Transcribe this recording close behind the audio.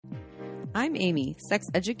I'm Amy, sex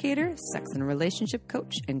educator, sex and relationship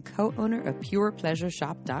coach, and co-owner of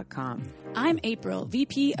PurePleasureShop.com. I'm April,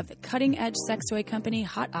 VP of the cutting-edge sex toy company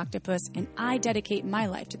Hot Octopus, and I dedicate my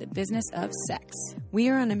life to the business of sex. We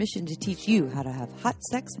are on a mission to teach you how to have hot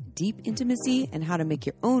sex, deep intimacy, and how to make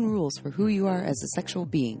your own rules for who you are as a sexual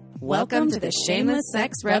being. Welcome to the Shameless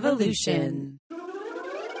Sex Revolution.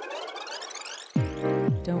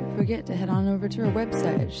 Don't forget to head on over to our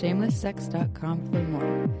website at shamelesssex.com for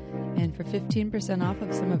more. And for 15% off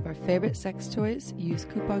of some of our favorite sex toys, use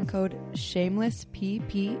coupon code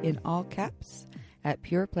SHAMELESSPP in all caps at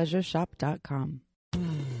purepleasureshop.com.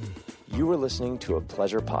 You are listening to a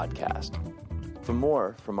Pleasure Podcast. For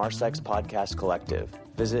more from our Sex Podcast Collective,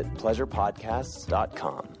 visit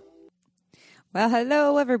pleasurepodcasts.com. Well,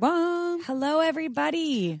 hello, everyone. Hello,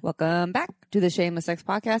 everybody. Welcome back to the Shameless Sex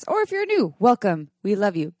Podcast. Or if you're new, welcome. We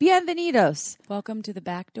love you. Bienvenidos. Welcome to the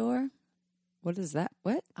back door. What is that?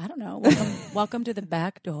 What? I don't know. Welcome to the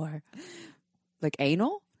back door. Like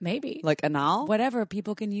anal? Maybe. Like anal? Whatever.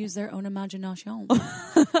 People can use their own imagination.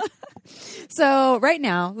 So right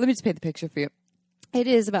now, let me just paint the picture for you. It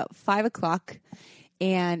is about 5 o'clock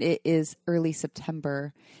and it is early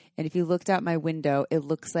September. And if you looked out my window, it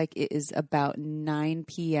looks like it is about 9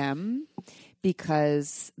 p.m.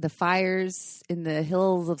 because the fires in the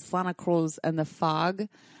hills of Santa Cruz and the fog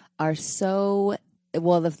are so,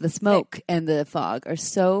 well, the smoke and the fog are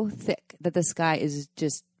so thick that the sky is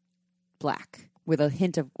just black with a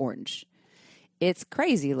hint of orange. It's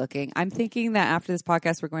crazy looking. I'm thinking that after this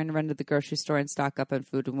podcast, we're going to run to the grocery store and stock up on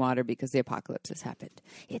food and water because the apocalypse has happened.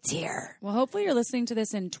 It's here. Well, hopefully you're listening to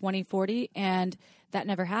this in 2040 and that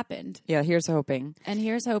never happened. Yeah, here's hoping. And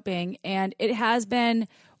here's hoping. And it has been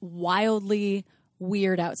wildly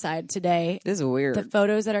weird outside today. This is weird. The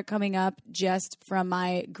photos that are coming up just from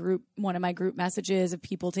my group, one of my group messages of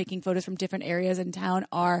people taking photos from different areas in town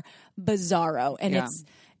are bizarro. And it's...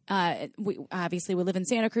 we live in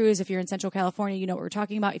Santa Cruz. If you're in Central California, you know what we're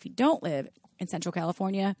talking about. If you don't live in Central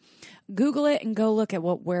California, Google it and go look at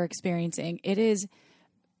what we're experiencing. It is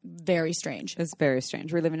very strange. It's very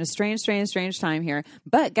strange. We're living a strange time here.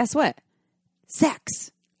 But guess what?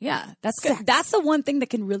 Sex. Yeah, that's good. That's the one thing that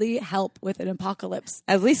can really help with an apocalypse.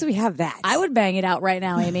 At least we have that. I would bang it out right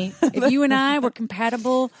now, Amy. If you and I were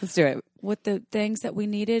compatible, let's do it with the things that we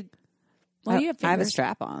needed. Well, you have I have a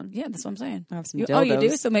strap on. Yeah, that's what I'm saying. I have some dildos. Oh, you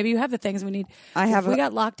do? So maybe you have the things we need. If we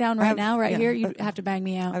got locked down now, here, you have to bang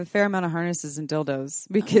me out. I have a fair amount of harnesses and dildos.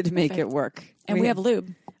 We could make it work. And we have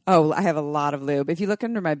lube. Oh, I have a lot of lube. If you look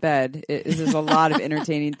under my bed, there's a lot of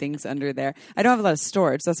entertaining things under there. I don't have a lot of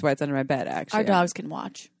storage. That's why it's under my bed, actually. Our dogs can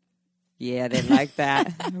watch. Yeah, they like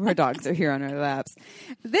that. Our dogs are here on our laps.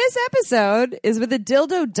 This episode is with the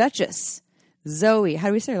Dildo Duchess, Zoe. How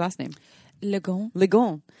do we say her last name?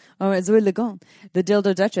 Legon. Oh, Zoe Legon, the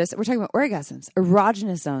Dildo Duchess. We're talking about orgasms,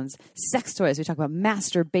 erogenous zones, sex toys. We talk about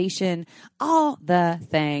masturbation, all the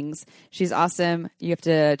things. She's awesome. You have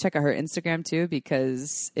to check out her Instagram too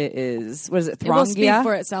because it is, what is it? Throngia? It will speak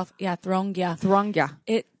for itself. Yeah, Throngia.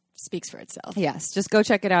 It speaks for itself. Yes, just go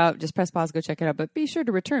check it out. Just press pause, go check it out. But be sure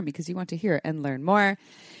to return because you want to hear and learn more.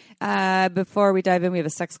 Before we dive in, we have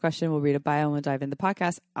a sex question. We'll read a bio and we'll dive in the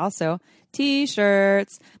podcast. Also,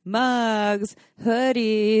 t-shirts, mugs,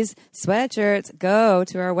 hoodies, sweatshirts. Go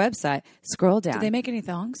to our website. Scroll down. Do they make any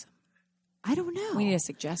thongs? I don't know. We need to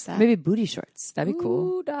suggest that. Maybe booty shorts. That'd be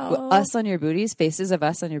cool. No. Us on your booties, faces of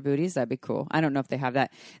us on your booties. That'd be cool. I don't know if they have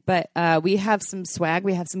that. But we have some swag.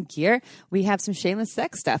 We have some gear. We have some shameless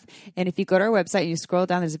sex stuff. And if you go to our website and you scroll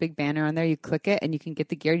down, there's a big banner on there. You click it and you can get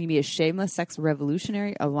the gear. You can be a shameless sex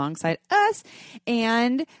revolutionary alongside us.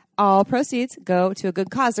 And all proceeds go to a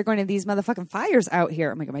good cause. They're going to these motherfucking fires out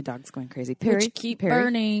here. Oh my God, my dog's going crazy. Which keep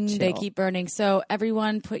burning. Chill. They keep burning. So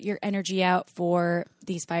everyone put your energy out for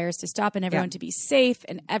these fires to stop and everyone to be safe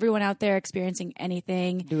and everyone out there experiencing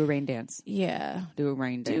anything. Do a rain dance. Yeah. Do a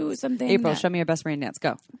rain dance. Do something. April, show me your best rain dance.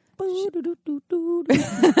 Go.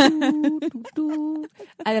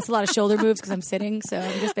 That's a lot of shoulder moves because I'm sitting, so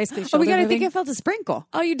I'm just basically shoulder moving. I think I felt a sprinkle.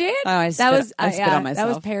 Oh, you did? Oh, I spit on myself. That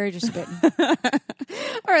was Perry just spitting. All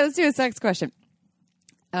right, let's do a sex question.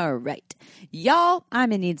 All right. Y'all,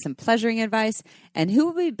 I'm going to need some pleasuring advice. And who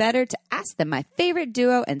would be better to ask than my favorite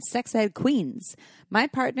duo and sex ed queens? My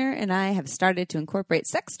partner and I have started to incorporate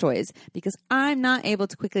sex toys because I'm not able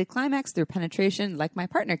to quickly climax through penetration like my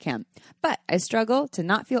partner can. But I struggle to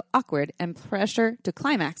not feel awkward and pressure to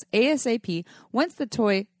climax ASAP once the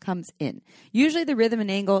toy comes in. Usually the rhythm and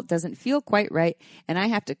angle doesn't feel quite right, and I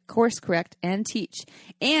have to course correct and teach.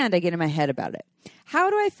 And I get in my head about it. How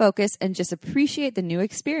do I focus and just appreciate the new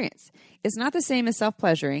experience? It's not the same as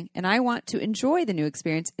self-pleasuring, and I want to enjoy the new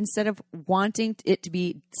experience instead of wanting it to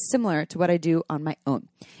be similar to what I do on my own.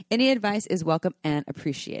 Any advice is welcome and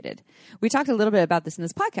appreciated. We talked a little bit about this in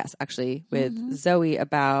this podcast, actually, with Zoe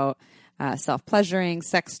about self-pleasuring,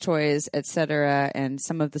 sex toys, etc., and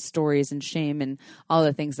some of the stories and shame and all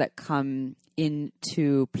the things that come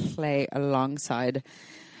into play alongside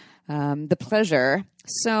the pleasure.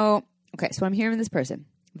 So I'm hearing this person.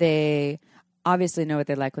 They obviously know what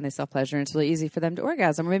they like when they self-pleasure, and it's really easy for them to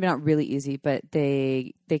orgasm, or maybe not really easy, but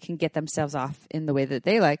they can get themselves off in the way that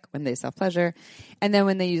they like when they self-pleasure. And then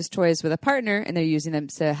when they use toys with a partner and they're using them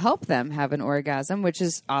to help them have an orgasm, which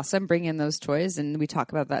is awesome, bring in those toys. And we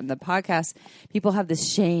talk about that in the podcast. People have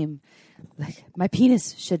this shame, like, my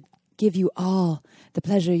penis should give you all the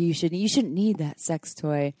pleasure you shouldn't need that sex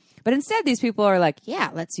toy. But instead, these people are like,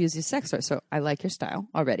 yeah, let's use your sex toy. So I like your style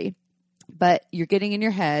already. But you're getting in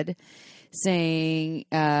your head saying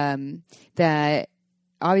that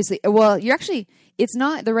obviously, well, it's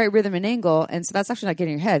not the right rhythm and angle, and so that's actually not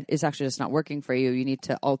getting in your head. It's actually just not working for you. You need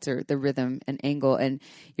to alter the rhythm and angle, and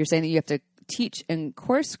you're saying that you have to teach and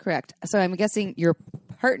course correct. So I'm guessing your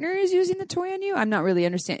partner is using the toy on you. I'm not really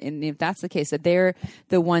understanding if that's the case, that they're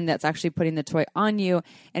the one that's actually putting the toy on you,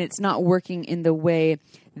 and it's not working in the way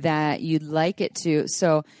that you'd like it to.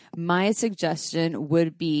 So my suggestion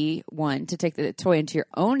would be, one, to take the toy into your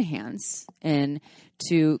own hands and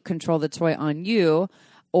to control the toy on you,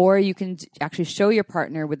 or you can actually show your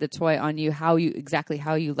partner with the toy on you how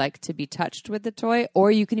you like to be touched with the toy, or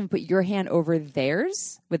you can even put your hand over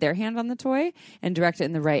theirs with their hand on the toy and direct it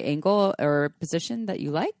in the right angle or position that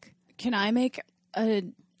you like. Can I make a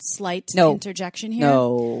slight interjection here?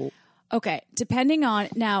 No. Okay. Depending on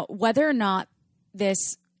now whether or not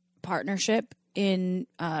this partnership in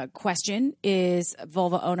question is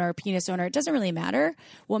vulva owner, penis owner, it doesn't really matter.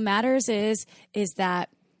 What matters is that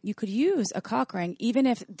you could use a cock ring, even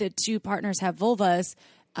if the two partners have vulvas.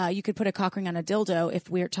 You could put a cock ring on a dildo if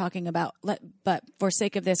we're talking about, but for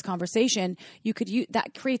sake of this conversation, you could use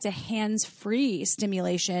that. Creates a hands-free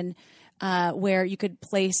stimulation where you could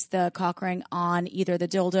place the cock ring on either the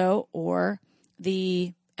dildo or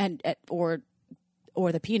the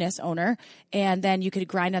penis owner, and then you could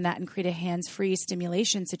grind on that and create a hands-free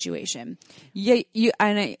stimulation situation. Yeah,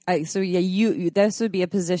 this would be a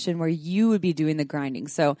position where you would be doing the grinding.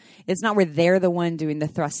 So it's not where they're the one doing the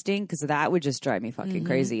thrusting, because that would just drive me fucking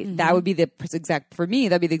crazy. That would be for me,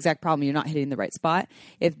 that'd be the exact problem. You're not hitting the right spot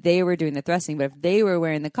if they were doing the thrusting. But if they were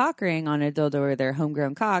wearing the cock ring on a dildo or their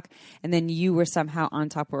homegrown cock, and then you were somehow on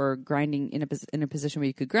top or grinding in a position where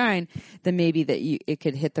you could grind, then maybe it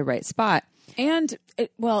could hit the right spot. And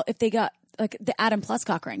if they got like the Adam Plus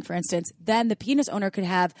cock ring, for instance, then the penis owner could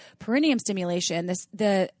have perineum stimulation,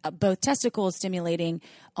 both testicles stimulating.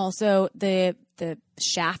 Also, the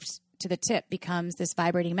shaft to the tip becomes this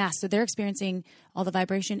vibrating mass. So they're experiencing all the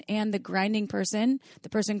vibration, and the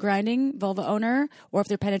person grinding, vulva owner, or if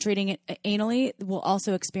they're penetrating it anally, will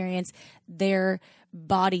also experience their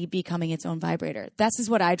body becoming its own vibrator. This is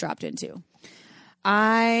what I dropped into.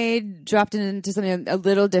 I dropped into something a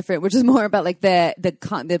little different, which is more about like the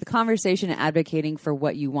conversation and advocating for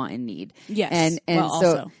what you want and need. Yes. And so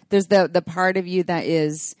also, there's the part of you that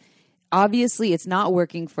is obviously it's not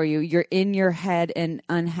working for you. You're in your head and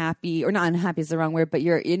unhappy, or not unhappy is the wrong word, but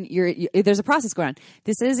there's a process going on.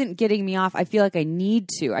 This isn't getting me off. I feel like I need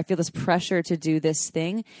to. I feel this pressure to do this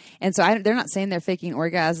thing. And so they're not saying they're faking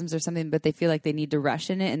orgasms or something, but they feel like they need to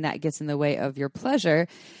rush in it, and that gets in the way of your pleasure.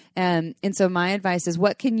 And so my advice is,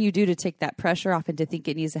 what can you do to take that pressure off and to think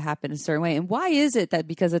it needs to happen a certain way? And why is it that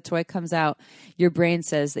because a toy comes out, your brain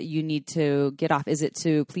says that you need to get off? Is it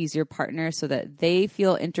to please your partner so that they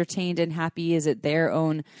feel entertained and happy? Is it their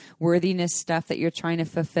own worthiness stuff that you're trying to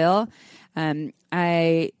fulfill?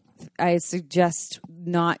 I suggest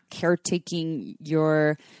not caretaking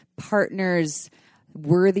your partner's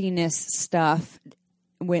worthiness stuff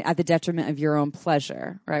at the detriment of your own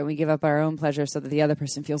pleasure, right? We give up our own pleasure so that the other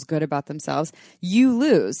person feels good about themselves. You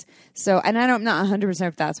lose. So, and I'm not 100%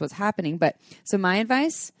 if that's what's happening, but so my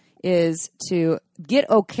advice is to get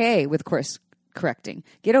okay with course correcting,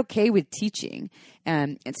 get okay with teaching,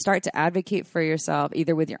 and start to advocate for yourself,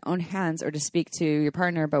 either with your own hands or to speak to your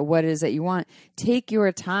partner about what it is that you want. Take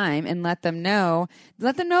your time and let them know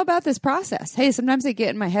about this process. Hey, sometimes I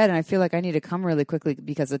get in my head and I feel like I need to come really quickly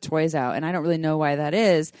because the toy's out, and I don't really know why that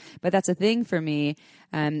is, but that's a thing for me.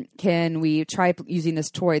 Can we try using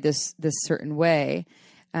this toy this certain way?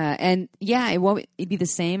 And yeah, it won't be the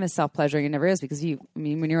same as self-pleasuring. It never is, because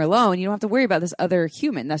when you're alone, you don't have to worry about this other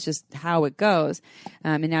human. That's just how it goes.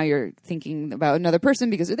 And now you're thinking about another person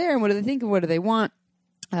because they're there, and what do they think, and what do they want?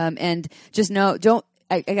 And just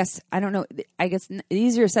I guess it's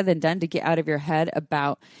easier said than done to get out of your head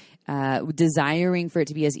about desiring for it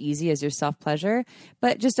to be as easy as your self-pleasure,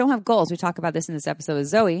 but just don't have goals. We talk about this in this episode with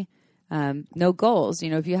Zoe. No goals.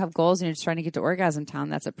 If you have goals and you're just trying to get to orgasm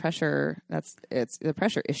town, it's a pressure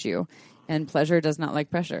issue, and pleasure does not like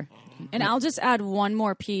pressure. And I'll just add one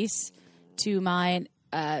more piece to my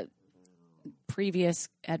previous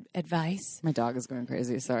advice. My dog is going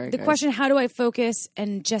crazy. Sorry. The question, how do I focus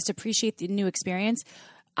and just appreciate the new experience?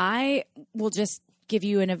 I will just give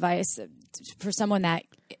you an advice for someone that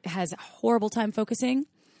has a horrible time focusing.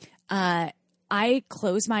 I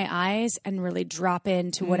close my eyes and really drop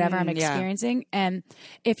into whatever I'm experiencing. And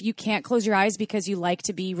if you can't close your eyes because you like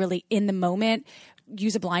to be really in the moment,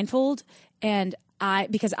 use a blindfold. And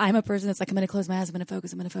because I'm a person that's like, I'm going to close my eyes, I'm going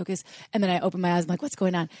to focus. And then I open my eyes, I'm like, what's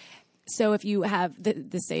going on? So if you have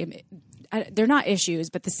the same, they're not issues,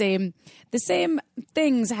 but the same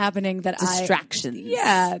things happening that distractions.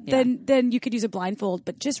 Then you could use a blindfold,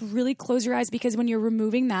 but just really close your eyes, because when you're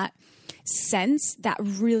removing that sense, that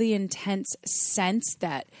really intense sense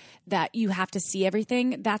that you have to see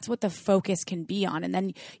everything, that's what the focus can be on. And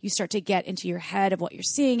then you start to get into your head of what you're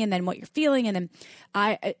seeing and then what you're feeling. And then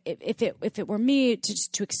if it were me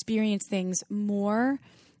to experience things more,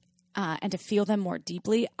 and to feel them more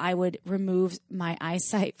deeply, I would remove my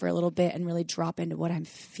eyesight for a little bit and really drop into what I'm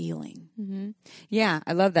feeling. Mm-hmm. Yeah,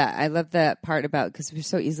 I love that. I love that part about, because we're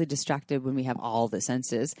so easily distracted when we have all the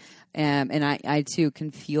senses. And I too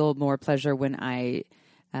can feel more pleasure when I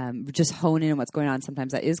just hone in on what's going on.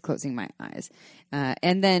 Sometimes that is closing my eyes.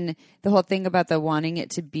 And then the whole thing about the wanting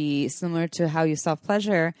it to be similar to how you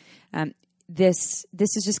self-pleasure, this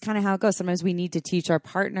is just kind of how it goes. Sometimes we need to teach our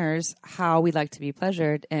partners how we like to be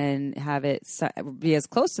pleasured and have it be as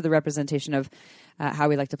close to the representation of how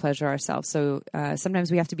we like to pleasure ourselves. So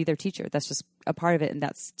sometimes we have to be their teacher. That's just a part of it, and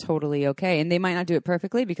that's totally okay. And they might not do it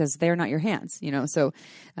perfectly because they're not your hands, So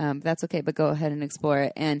that's okay, but go ahead and explore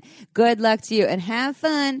it. And good luck to you, and have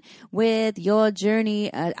fun with your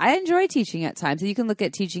journey. I enjoy teaching at times. So you can look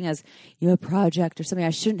at teaching as a project or something I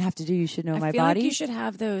shouldn't have to do. You should know my body. I feel like you should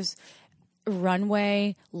have those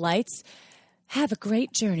runway lights. Have a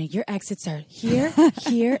great journey. Your exits are here,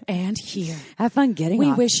 here, and here. Have fun getting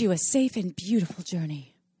off. We wish you a safe and beautiful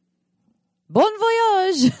journey. Bon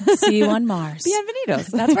voyage. See you on Mars. Bienvenidos.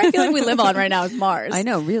 That's where I feel like we live on right now, is Mars. I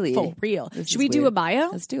know, really. For real. Should we do a bio?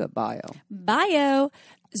 Let's do a bio. Bio.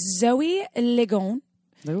 Zoe Ligon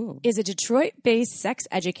is a Detroit-based sex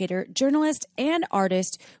educator, journalist, and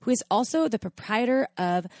artist who is also the proprietor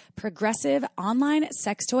of progressive online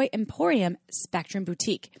sex toy emporium Spectrum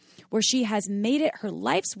Boutique, where she has made it her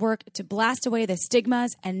life's work to blast away the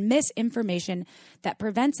stigmas and misinformation that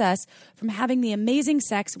prevents us from having the amazing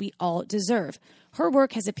sex we all deserve. Her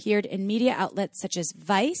work has appeared in media outlets such as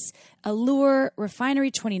Vice, Allure,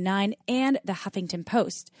 Refinery 29, and The Huffington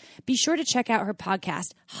Post. Be sure to check out her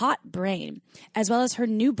podcast, Hot Brain, as well as her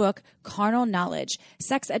new book, Carnal Knowledge,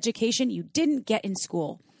 Sex Education You Didn't Get in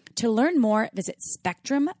School. To learn more, visit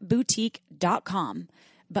SpectrumBoutique.com.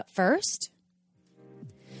 But first...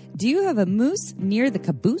 Do you have a moose near the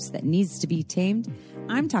caboose that needs to be tamed?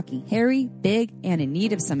 I'm talking hairy, big, and in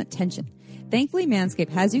need of some attention. Thankfully, Manscaped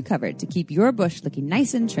has you covered to keep your bush looking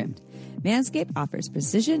nice and trimmed. Manscaped offers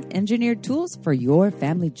precision-engineered tools for your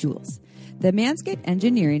family jewels. The Manscaped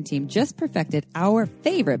engineering team just perfected our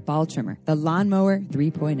favorite ball trimmer, the Lawnmower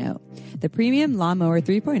 3.0. The premium Lawnmower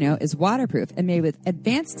 3.0 is waterproof and made with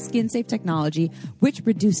advanced skin-safe technology, which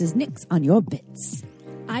reduces nicks on your bits.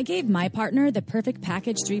 I gave my partner the Perfect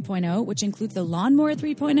Package 3.0, which includes the Lawnmower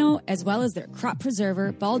 3.0, as well as their Crop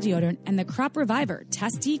Preserver, Ball Deodorant, and the Crop Reviver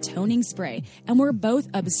Testy Toning Spray, and we're both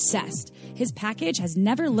obsessed. His package has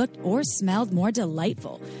never looked or smelled more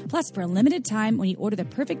delightful. Plus, for a limited time, when you order the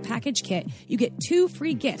Perfect Package Kit, you get 2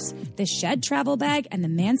 free gifts, the Shed Travel Bag and the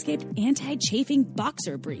Manscaped Anti-Chafing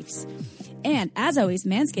Boxer Briefs. And as always,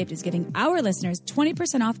 Manscaped is giving our listeners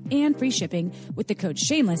 20% off and free shipping with the code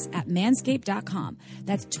SHAMELESS at manscaped.com.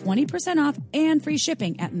 That's 20% off and free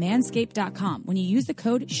shipping at manscaped.com when you use the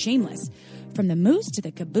code SHAMELESS. From the moose to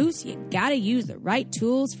the caboose, you gotta use the right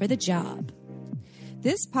tools for the job.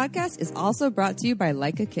 This podcast is also brought to you by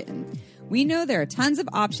Like a Kitten. We know there are tons of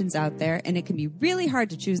options out there, and it can be really hard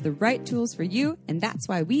to choose the right tools for you, and that's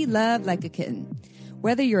why we love Like a Kitten.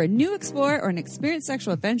 Whether you're a new explorer or an experienced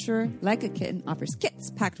sexual adventurer, Like a Kitten offers kits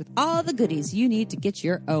packed with all the goodies you need to get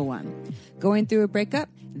your O1. Going through a breakup?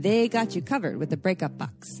 They got you covered with the breakup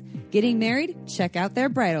box. Getting married? Check out their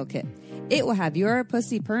bridal kit. It will have your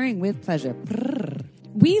pussy purring with pleasure. Prrr.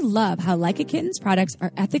 We love how Like a Kitten's products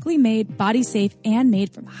are ethically made, body safe, and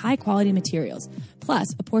made from high quality materials.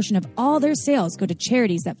 Plus, a portion of all their sales go to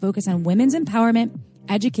charities that focus on women's empowerment,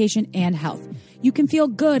 education, and health. You can feel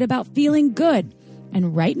good about feeling good.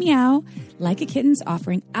 And right meow, Like a Kitten's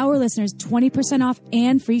offering our listeners 20% off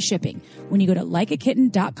and free shipping when you go to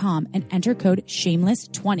likeakitten.com and enter code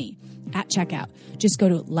shameless20 at checkout. Just go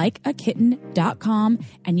to likeakitten.com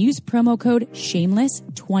and use promo code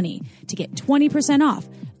shameless20 to get 20% off.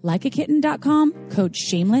 Likeakitten.com, code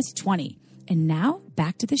shameless20. And now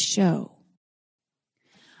back to the show.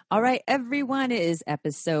 All right, everyone, it is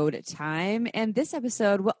episode time. And this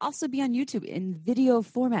episode will also be on YouTube in video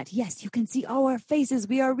format. Yes, you can see our faces.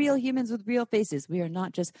 We are real humans with real faces. We are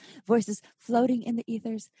not just voices floating in the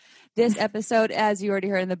ethers. This episode, as you already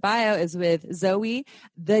heard in the bio, is with Zoe,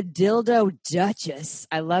 the Dildo Duchess.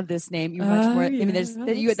 I love this name. You're much more. Yes. I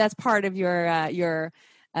mean, that's part of your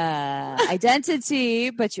identity,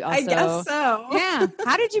 but you also. I guess so. Yeah.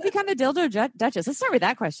 How did you become the Dildo Duchess? Let's start with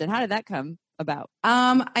that question. How did that come about?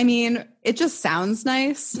 I mean, it just sounds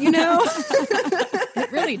nice, you know?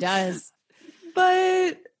 It really does.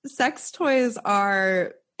 But sex toys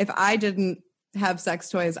are, if I didn't have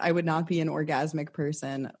sex toys, I would not be an orgasmic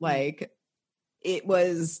person. Like, I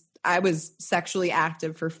was sexually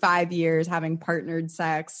active for 5 years, having partnered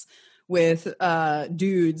sex with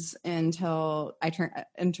dudes until I turned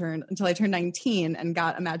 19 and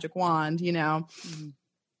got a magic wand, you know? Mm-hmm.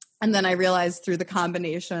 And then I realized through the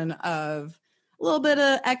combination of a little bit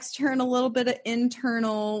of external, a little bit of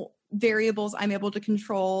internal variables, I'm able to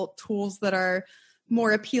control tools that are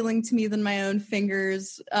more appealing to me than my own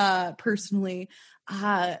fingers personally.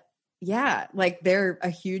 Yeah, like they're a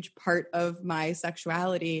huge part of my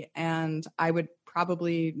sexuality, and I would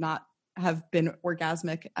probably not have been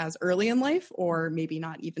orgasmic as early in life, or maybe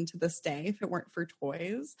not even to this day if it weren't for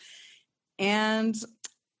toys. And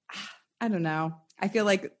I don't know. I feel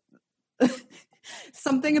like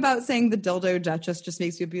something about saying the Dildo Duchess just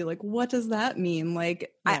makes you be like, what does that mean?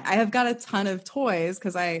 Like, yeah. I have got a ton of toys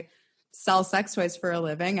because I sell sex toys for a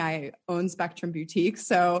living. I own Spectrum Boutique.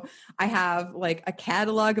 So I have like a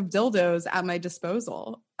catalog of dildos at my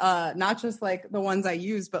disposal. Not just like the ones I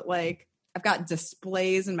use, but like I've got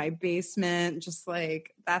displays in my basement. Just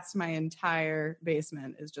like that's my entire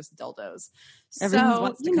basement is just dildos. Everyone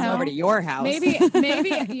wants to come over to your house. Maybe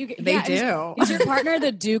you, they do. Is your partner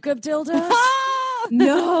the Duke of Dildos?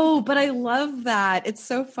 No, but I love that. It's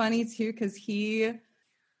so funny too because he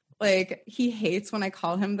hates when I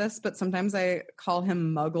call him this, but sometimes I call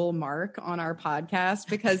him Muggle Mark on our podcast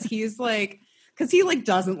because he's like, because he like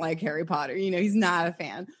doesn't like Harry Potter. You know, he's not a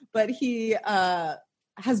fan, but he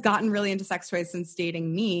has gotten really into sex toys since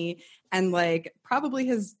dating me, and like probably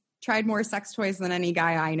has tried more sex toys than any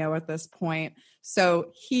guy I know at this point.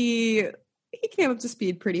 So he came up to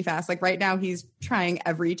speed pretty fast. Like right now he's trying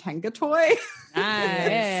every Tenga toy. Nice.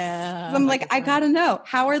 Yeah. I'm like, I gotta know,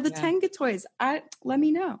 how are the Tenga toys? Let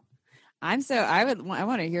me know. I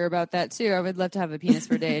want to hear about that too. I would love to have a penis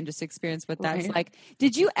for a day and just experience what that's like.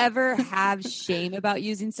 Did you ever have shame about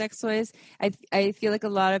using sex toys? I feel like a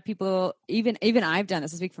lot of people, even I've done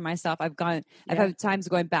this. I speak for myself. I've had times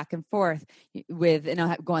going back and forth with, and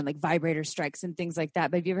I'll go on like vibrator strikes and things like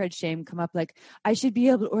that. But have you ever had shame come up like, I should be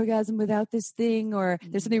able to orgasm without this thing, or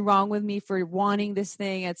there's something wrong with me for wanting this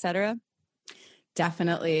thing, etc.?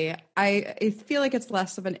 Definitely. I feel like it's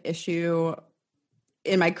less of an issue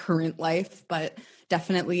in my current life, but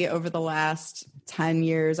definitely over the last 10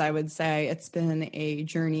 years, I would say it's been a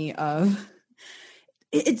journey of,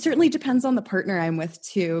 it certainly depends on the partner I'm with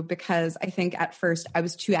too, because I think at first I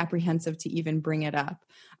was too apprehensive to even bring it up.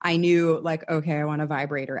 I knew like, okay, I want a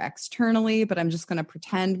vibrator externally, but I'm just going to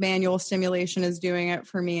pretend manual stimulation is doing it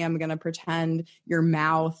for me. I'm going to pretend your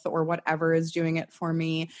mouth or whatever is doing it for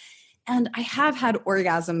me. And I have had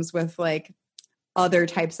orgasms with like other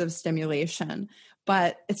types of stimulation,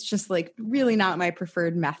 but it's just like really not my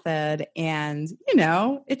preferred method. And, you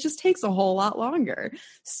know, it just takes a whole lot longer.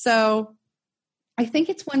 So I think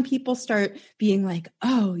it's when people start being like,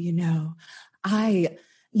 oh,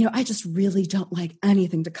 I just really don't like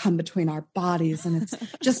anything to come between our bodies and it's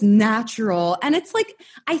just natural. And it's like,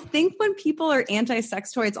 I think when people are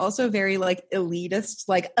anti-sex toy, it's also very like elitist,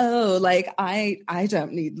 like, oh, like I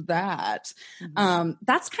don't need that. Mm-hmm.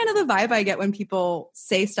 That's kind of the vibe I get when people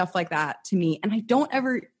say stuff like that to me. And I don't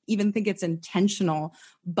ever even think it's intentional,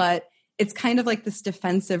 but it's kind of like this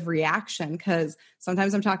defensive reaction because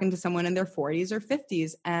sometimes I'm talking to someone in their 40s or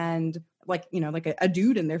 50s and like, you know, like a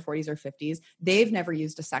dude in their 40s or 50s, they've never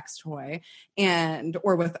used a sex toy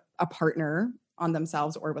or with a partner on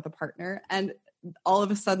themselves or with a partner. And all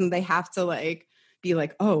of a sudden they have to like be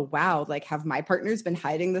like, oh, wow, like have my partners been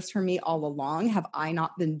hiding this from me all along? Have I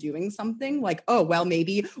not been doing something? Like, oh, well,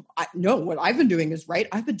 maybe no, what I've been doing is right.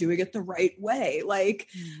 I've been doing it the right way. Like,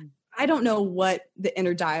 I don't know what the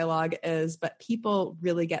inner dialogue is, but people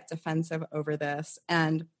really get defensive over this.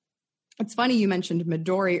 And it's funny you mentioned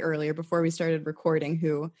Midori earlier before we started recording,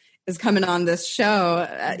 who is coming on this show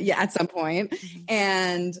at some point.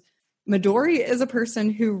 And Midori is a person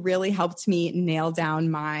who really helped me nail down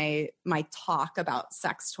my talk about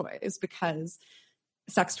sex toys, because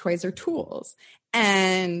sex toys are tools.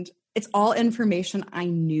 And it's all information I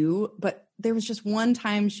knew, but there was just one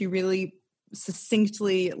time she really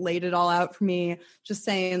succinctly laid it all out for me, just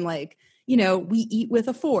saying like, you know, we eat with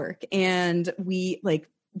a fork and we like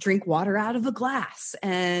drink water out of a glass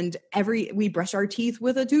and we brush our teeth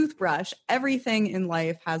with a toothbrush. Everything in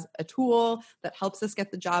life has a tool that helps us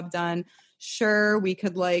get the job done. Sure, we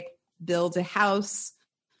could like build a house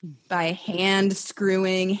by hand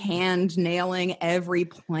screwing, hand nailing every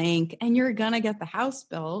plank, and you're gonna get the house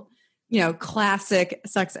built. You know, classic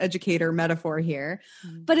sex educator metaphor here.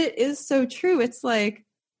 But it is so true. It's like,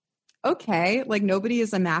 okay, like nobody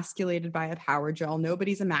is emasculated by a power drill.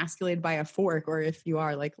 Nobody's emasculated by a fork. Or if you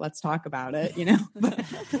are, like, let's talk about it, you know?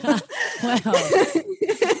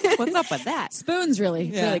 What's up with that? Spoons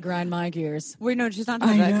really grind my gears. Wait, no, she's not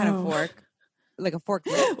talking about that kind of fork. Like a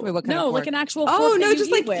forklift? Wait, what kind of fork? Like an actual fork. Oh, no, that just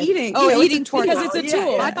you like eat with. eating. Oh, You know, eating tortillas. because it's a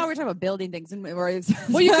tool. I thought we were talking about building things.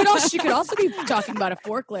 Well, you could also be talking about a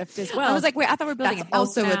forklift as well. I was like, wait, I thought we were building That's a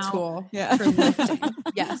house also now. a tool Yeah. for lifting.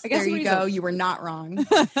 Yes, I guess there you we go. go. You were not wrong.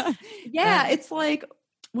 Yeah, it's like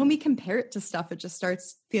when we compare it to stuff, it just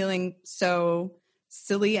starts feeling so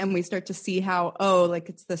silly, and we start to see how, oh, like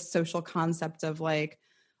it's this social concept of like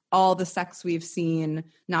all the sex we've seen,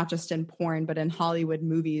 not just in porn, but in Hollywood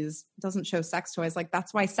movies, doesn't show sex toys. Like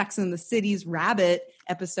that's why Sex and the City's Rabbit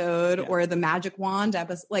episode or the Magic Wand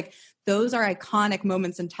episode, like those are iconic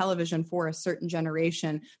moments in television for a certain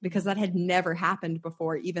generation, because that had never happened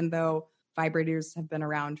before, even though vibrators have been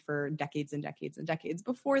around for decades and decades and decades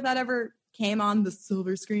before that ever came on the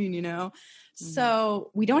silver screen, you know?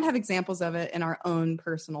 So we don't have examples of it in our own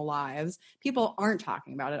personal lives. People aren't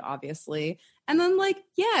talking about it, obviously. And then like,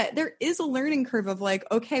 yeah, there is a learning curve of like,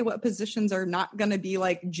 okay, what positions are not going to be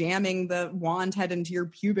like jamming the wand head into your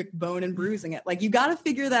pubic bone and bruising it? Like you got to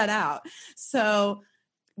figure that out. So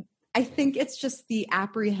I think it's just the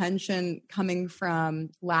apprehension coming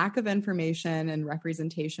from lack of information and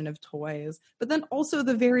representation of toys, but then also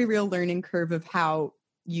the very real learning curve of how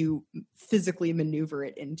you physically maneuver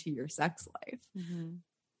it into your sex life.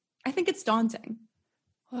 I think it's daunting.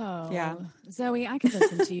 Whoa. Yeah. Zoe, I could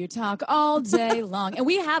listen to you talk all day long. And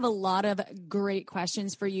we have a lot of great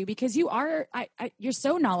questions for you because you are, you're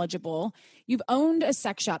so knowledgeable. You've owned a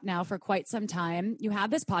sex shop now for quite some time. You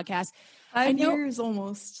have this podcast. 5 years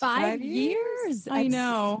almost. 5 years. I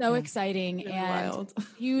know. So exciting. Really and wild.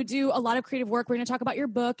 You do a lot of creative work. We're going to talk about your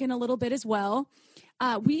book in a little bit as well.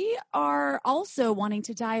 We are also wanting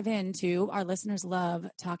to dive into, our listeners love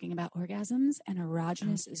talking about orgasms and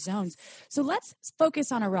erogenous zones. So let's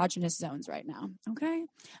focus on erogenous zones right now. Okay.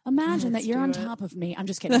 Imagine that you're on top of me. I'm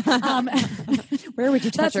just kidding. Where would you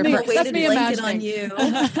touch her first? That's me imagining. On you.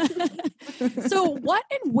 So what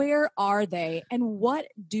and where are they, and what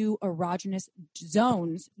do erogenous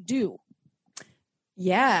zones do?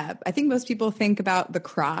 Yeah, I think most people think about the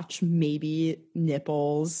crotch, maybe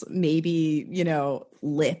nipples, maybe, you know,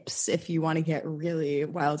 lips, if you want to get really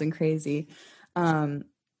wild and crazy.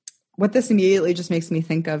 What this immediately just makes me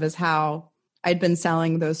think of is how I'd been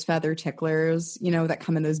selling those feather ticklers, you know, that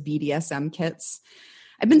come in those BDSM kits.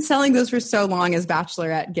 I've been selling those for so long as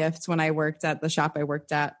bachelorette gifts when I worked at the shop I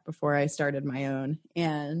worked at before I started my own.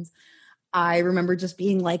 And I remember just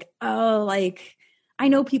being like, oh, like, I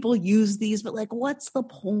know people use these, but like, what's the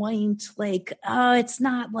point? Like, it's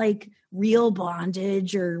not like real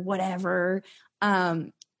bondage or whatever.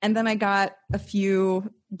 And then I got a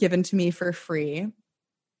few given to me for free.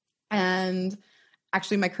 And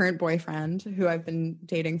actually my current boyfriend, who I've been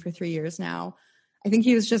dating for 3 years now, I think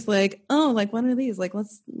he was just like, oh, like, what are these? Like,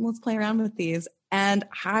 let's play around with these. And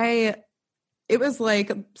it was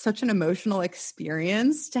like such an emotional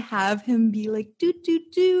experience to have him be like,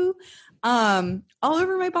 do, all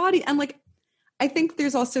over my body. And like, I think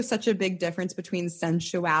there's also such a big difference between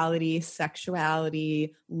sensuality,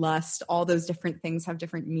 sexuality, lust, all those different things have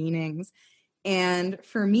different meanings. And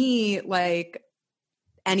for me, like,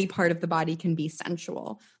 any part of the body can be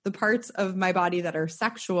sensual. The parts of my body that are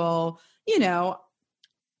sexual, you know,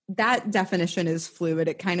 that definition is fluid.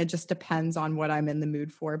 It kind of just depends on what I'm in the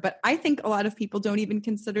mood for. But I think a lot of people don't even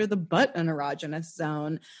consider the butt an erogenous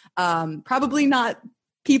zone. Probably not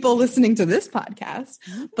people listening to this podcast,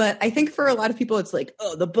 but I think for a lot of people, it's like,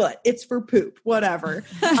 oh, the butt, it's for poop, whatever.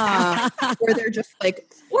 Where they're just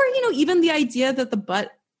like, or, even the idea that the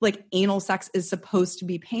butt, like anal sex is supposed to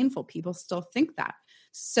be painful. People still think that.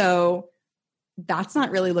 So that's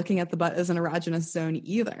not really looking at the butt as an erogenous zone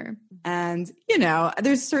either. And,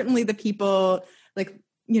 there's certainly the people like,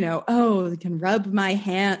 oh, they can rub my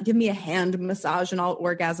hand, give me a hand massage and I'll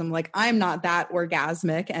orgasm. Like, I'm not that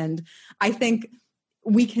orgasmic. And I think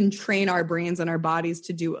we can train our brains and our bodies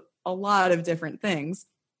to do a lot of different things.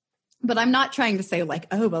 But I'm not trying to say like,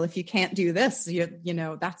 oh, well, if you can't do this,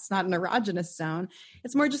 that's not an erogenous zone.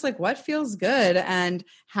 It's more just like what feels good and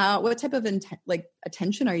what type of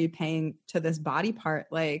attention are you paying to this body part?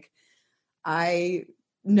 Like, I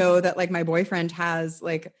know that like my boyfriend has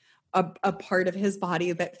like a part of his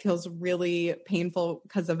body that feels really painful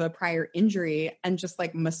because of a prior injury, and just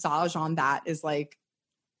like massage on that is like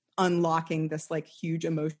unlocking this like huge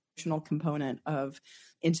emotional component of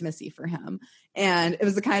intimacy for him. And it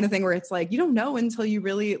was the kind of thing where it's like, you don't know until you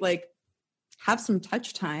really like have some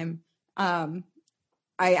touch time. I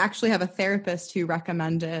actually have a therapist who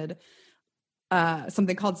recommended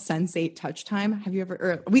something called Sensate Touch Time. Have you ever,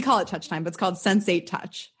 or we call it touch time, but it's called Sensate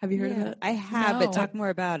Touch. Have you heard of it? I have, but talk more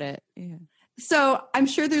about it. Yeah. So I'm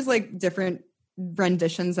sure there's like different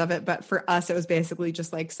renditions of it, but for us, it was basically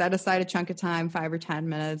just like set aside a chunk of time, 5 or 10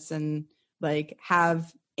 minutes, and like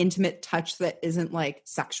have intimate touch that isn't like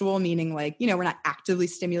sexual, meaning like, we're not actively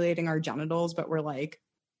stimulating our genitals, but we're like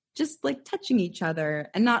just like touching each other,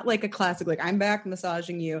 and not like a classic, like I'm back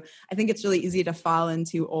massaging you. I think it's really easy to fall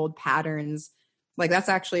into old patterns. Like that's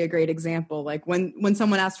actually a great example. Like when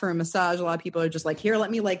someone asks for a massage, a lot of people are just like, here,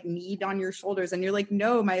 let me like knead on your shoulders. And you're like,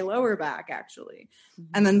 no, my lower back actually.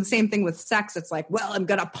 Mm-hmm. And then the same thing with sex. It's like, well, I'm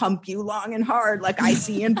going to pump you long and hard like I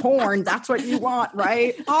see in porn. That's what you want,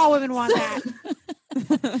 right? All women want that.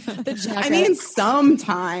 I mean,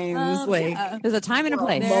 sometimes there's a time and a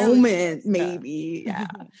place, moment, maybe.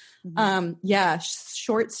 Yeah.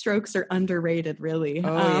 Short strokes are underrated, really.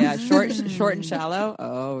 Oh yeah. Short and shallow.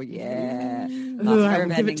 Oh yeah.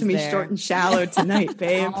 Give it to me short and shallow tonight,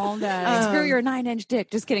 babe. Screw your 9-inch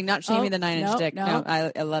dick. Just kidding. Not shaming the 9-inch dick. No,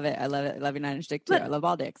 I love it. I love it. I love your 9-inch dick too. I love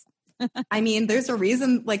all dicks. I mean, there's a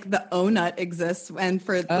reason like the O-nut exists, and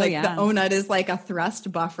the O-nut is like a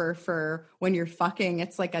thrust buffer for when you're fucking.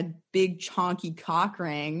 It's like a big chonky cock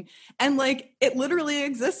ring, and like it literally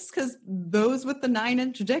exists because those with the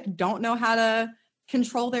 9-inch dick don't know how to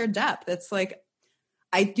control their depth. It's like,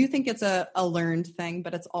 I do think it's a learned thing,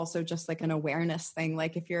 but it's also just like an awareness thing.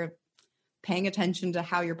 Like if you're paying attention to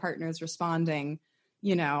how your partner is responding,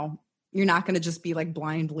 you're not going to just be like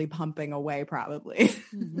blindly pumping away, probably.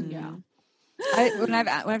 Mm-hmm. Yeah. When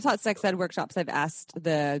I've taught sex ed workshops, I've asked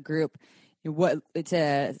the group what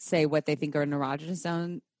to say what they think are an erogenous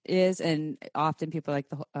zone is, and often people are like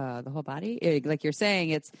the whole body. Like you're saying,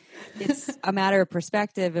 it's a matter of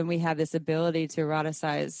perspective, and we have this ability to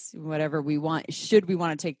eroticize whatever we want. Should we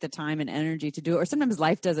want to take the time and energy to do it, or sometimes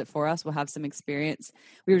life does it for us. We'll have some experience.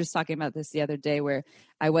 We were just talking about this the other day, where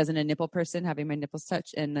I wasn't a nipple person, having my nipples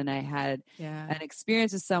touched, and then I had an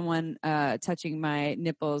experience with someone touching my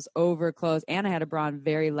nipples over clothes, and I had a bra on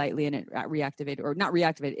very lightly, and it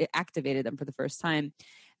it activated them for the first time.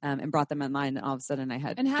 And brought them online, and all of a sudden I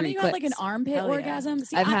had. And haven't you had like an armpit orgasm?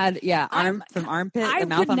 See, I've had from armpit, the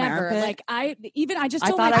mouth on my armpit. Like I just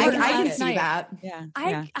told I my partner can last see night. that. Yeah,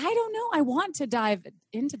 I don't know. I want to dive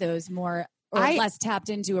into those more or less tapped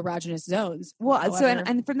into erogenous zones. Well, however. so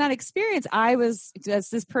and from that experience, I was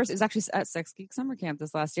this person. It was actually at Sex Geek Summer Camp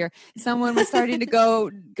this last year. Someone was starting to go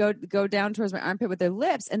down towards my armpit with their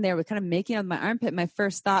lips, and they were kind of making out with my armpit. My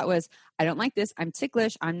first thought was, I don't like this. I'm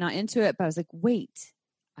ticklish. I'm not into it. But I was like, wait.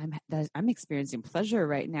 I'm experiencing pleasure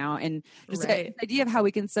right now, and just the idea of how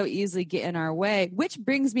we can so easily get in our way, which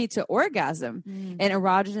brings me to orgasm and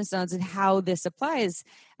erogenous zones and how this applies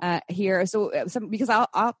here. So, because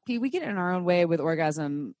we get in our own way with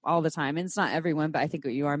orgasm all the time, and it's not everyone, but I think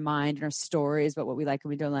our mind and our stories about what we like and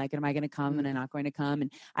we don't like, and am I going to come and I'm not going to come,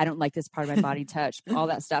 and I don't like this part of my body touch, all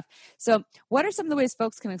that stuff. So, what are some of the ways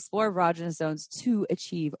folks can explore erogenous zones to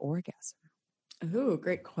achieve orgasm? Oh,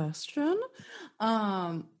 great question.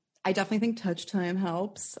 I definitely think touch time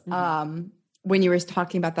helps. When you were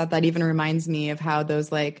talking about that even reminds me of how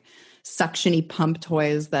those like suction-y pump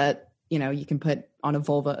toys that, you can put on a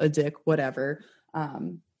vulva, a dick, whatever.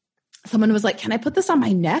 Someone was like, can I put this on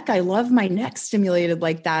my neck? I love my neck stimulated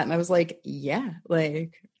like that. And I was like, yeah,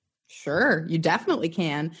 like, sure, you definitely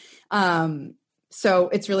can. So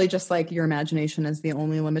it's really just like your imagination is the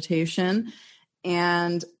only limitation.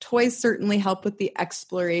 And toys certainly help with the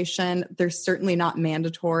exploration. They're certainly not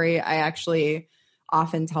mandatory. I actually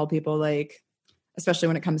often tell people, like, especially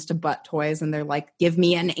when it comes to butt toys, and they're like, give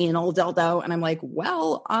me an anal dildo. And I'm like,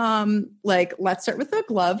 well, like, let's start with a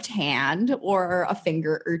gloved hand or a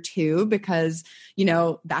finger or two, because, you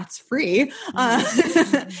know, that's free.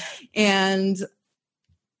 And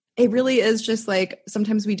it really is just like,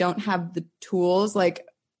 sometimes we don't have the tools. Like,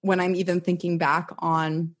 when I'm even thinking back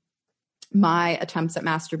on my attempts at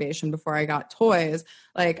masturbation before I got toys,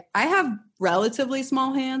 like, I have relatively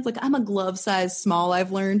small hands. Like, I'm a glove size small,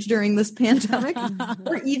 I've learned during this pandemic,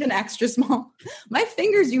 or even extra small. My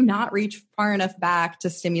fingers do not reach far enough back to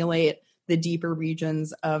stimulate the deeper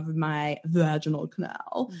regions of my vaginal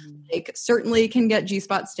canal. Like, certainly can get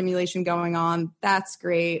G-spot stimulation going on. That's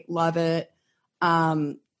great. Love it.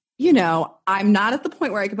 You know, I'm not at the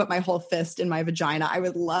point where I could put my whole fist in my vagina. I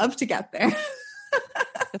would love to get there.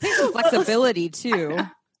 It takes some flexibility too.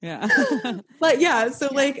 Yeah. But yeah, so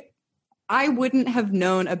like, I wouldn't have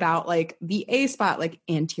known about like the A spot, like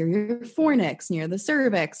anterior fornix near the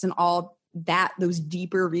cervix and all that, those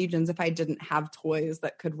deeper regions, if I didn't have toys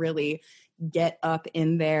that could really get up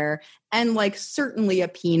in there. And like, certainly a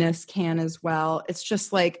penis can as well. It's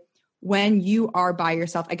just like, when you are by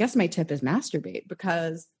yourself, I guess my tip is masturbate,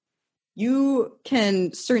 because you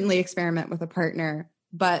can certainly experiment with a partner,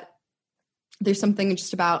 but there's something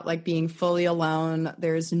just about like being fully alone.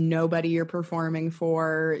 There's nobody you're performing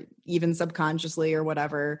for, even subconsciously or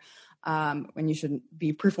whatever, when you shouldn't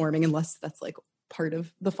be performing unless that's like part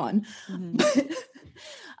of the fun.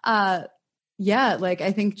 Yeah, like,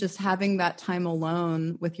 I think just having that time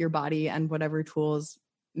alone with your body and whatever tools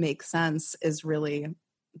make sense is really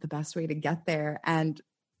the best way to get there. And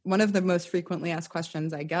one of the most frequently asked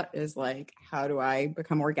questions I get is like, how do I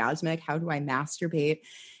become orgasmic? How do I masturbate?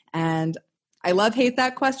 And I hate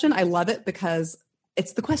that question. I love it because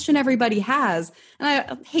it's the question everybody has.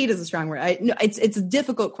 And hate is a strong word. It's a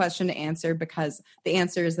difficult question to answer, because the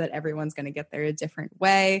answer is that everyone's going to get there a different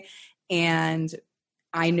way. And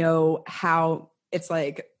I know how it's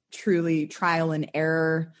like truly trial and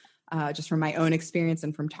error, just from my own experience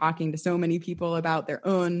and from talking to so many people about their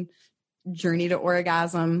own journey to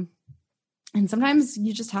orgasm. And sometimes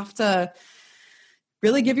you just have to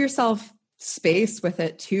really give yourself space with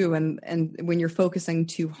it too. And when you're focusing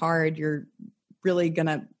too hard, you're really going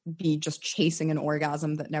to be just chasing an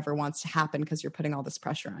orgasm that never wants to happen, because you're putting all this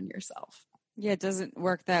pressure on yourself. Yeah, it doesn't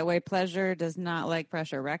work that way. Pleasure does not like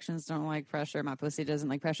pressure. Erections don't like pressure. My pussy doesn't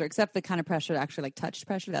like pressure, except the kind of pressure actually like touched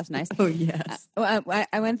pressure. That's nice. Oh, yes.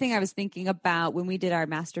 One thing I was thinking about when we did our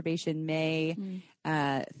Masturbation May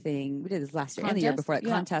thing, we did this last year and the year before, that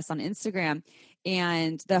contest on Instagram.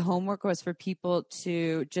 And the homework was for people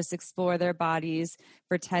to just explore their bodies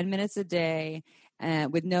for 10 minutes a day,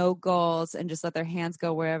 with no goals, and just let their hands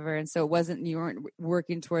go wherever. And so it wasn't, you weren't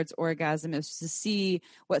working towards orgasm. It was to see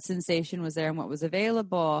what sensation was there and what was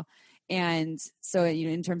available. And so, you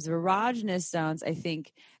know, in terms of erogenous zones, I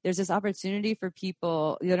think there's this opportunity for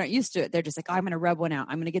people, they're not used to it. They're just like, oh, I'm going to rub one out.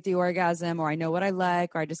 I'm going to get the orgasm, or I know what I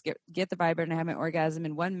like, or I just get the vibrator and I have my orgasm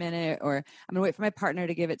in 1 minute, or I'm going to wait for my partner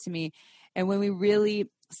to give it to me. And when we really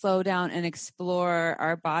slow down and explore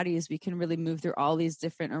our bodies, we can really move through all these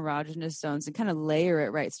different erogenous zones and kind of layer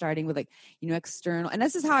it, right? Starting with like, you know, external. And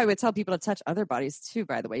this is how I would tell people to touch other bodies too,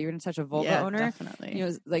 by the way. You're going to touch a vulva owner. Definitely. You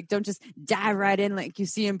know, like, don't just dive right in like you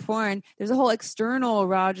see in porn. There's a whole external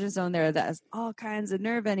erogenous zone there that has all kinds of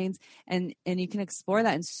nerve endings. And you can explore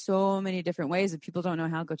that in so many different ways. If people don't know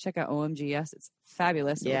how, go check out OMGS. It's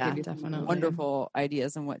fabulous. Yeah, it'll give you definitely. Wonderful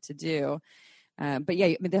ideas on what to do. But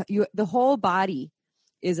yeah, the whole body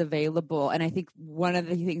is available. And I think one of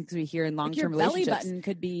the things we hear in long-term relationships, belly button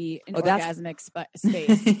could be an orgasmic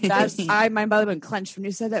space. My belly button clenched when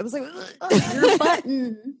you said that. It was like, your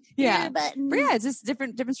button. Yeah. Your button. But yeah, it's just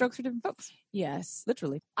different strokes for different folks. Yes.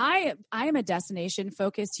 Literally. I am a destination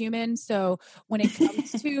focused human. So when it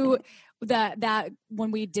comes to that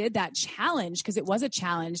when we did that challenge, because it was a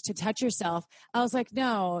challenge to touch yourself, I was like,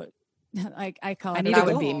 no. Like I call it. That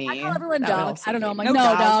would be me. I call everyone dog. I don't know. I'm like, no,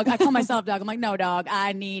 dog. I call myself dog. I'm like, no, dog.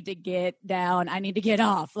 I need to get down. I need to get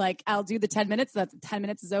off. Like, I'll do the 10 minutes. That's 10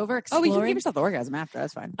 minutes is over. Exploring. Oh, you can give yourself the orgasm after.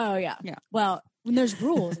 That's fine. Oh yeah. Yeah. Well, when there's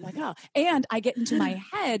rules, I'm like, oh, and I get into my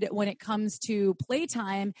head when it comes to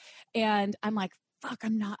playtime, and I'm like, fuck,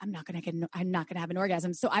 I'm not gonna have an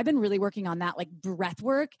orgasm. So I've been really working on that. Like, breath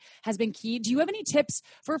work has been key. Do you have any tips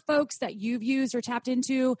for folks that you've used or tapped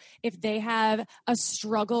into if they have a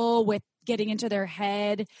struggle with getting into their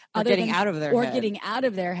head, or getting out of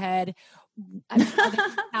their head?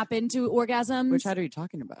 Tap into orgasms? Which head are you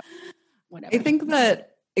talking about? whatever. I think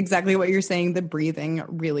that exactly what you're saying, the breathing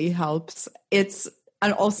really helps.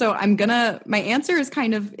 And also my answer is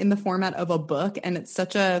kind of in the format of a book, and it's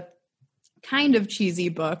such a kind of cheesy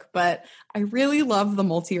book, but I really love The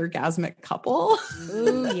Multi-Orgasmic Couple.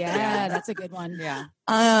 Ooh, yeah, that's a good one. Yeah.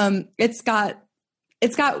 It's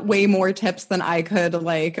got way more tips than I could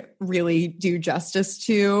like really do justice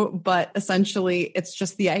to, but essentially it's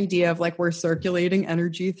just the idea of like we're circulating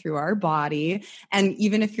energy through our body. And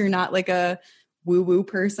even if you're not like a woo-woo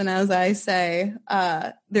person, as I say,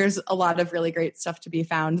 there's a lot of really great stuff to be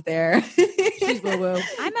found there. She's woo-woo.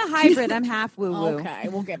 I'm a hybrid. I'm half woo-woo. Okay,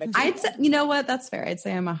 we'll give it to you. I'd say, you know what? That's fair. I'd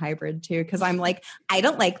say I'm a hybrid too, because I'm like, I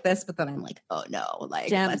don't like this, but then I'm like, oh no, like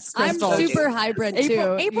Gems, I'm crystals. super hybrid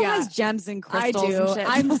too. April Yeah. has gems and I crystals do.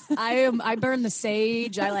 and shit. I burn the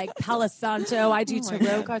sage. I like Palo Santo. I do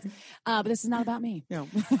tarot cards. But this is not about me. No.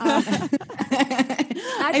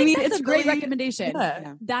 I think that's it's a great really- recommendation.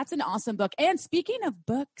 Yeah. That's an awesome book. And speaking of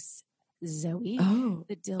books, Zoe, Oh,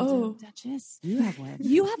 the Dildo oh. Duchess, You have one.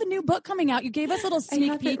 you have a new book coming out. You gave us a little I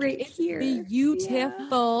sneak have peek. it right It's here.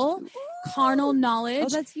 beautiful. Carnal knowledge. Oh,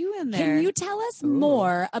 that's you in there. Can you tell us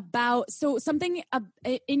more about something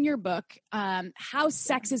in your book? How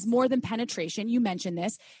sex is more than penetration. You mentioned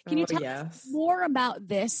this. Can you tell us more about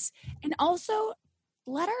this, and also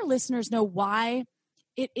let our listeners know why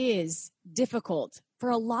it is difficult for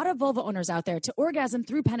a lot of vulva owners out there to orgasm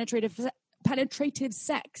through penetrative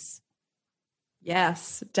sex?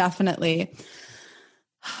 Yes, definitely.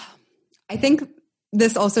 I think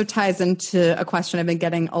this also ties into a question I've been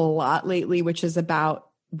getting a lot lately, which is about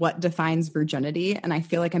what defines virginity. And I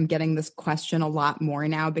feel like I'm getting this question a lot more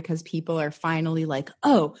now because people are finally like,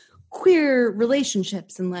 oh, queer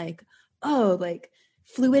relationships and like, oh, like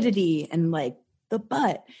fluidity and like the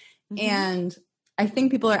butt. Mm-hmm. And I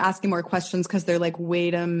think people are asking more questions because they're like,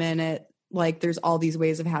 wait a minute, like there's all these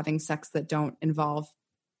ways of having sex that don't involve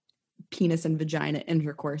penis and vagina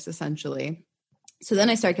intercourse, essentially. So then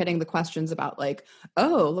I start getting the questions about like,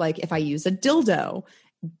 oh, like if I use a dildo,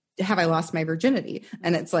 have I lost my virginity?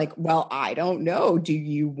 And it's like, well, I don't know. Do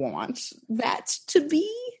you want that to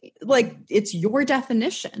be? Like, it's your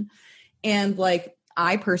definition. And like,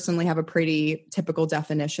 I personally have a pretty typical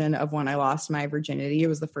definition of when I lost my virginity. It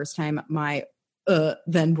was the first time my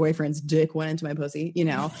then boyfriend's dick went into my pussy, you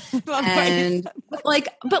know. And but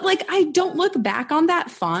like I don't look back on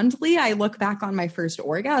that fondly. I look back on my first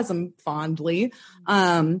orgasm fondly.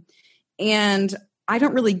 And I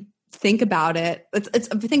don't really think about it. It's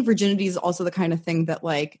I think virginity is also the kind of thing that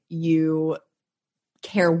like you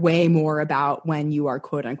care way more about when you are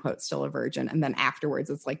quote unquote still a virgin, and then afterwards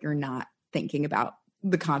it's like you're not thinking about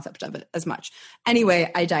the concept of it as much.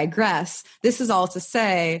 Anyway, I digress. This is all to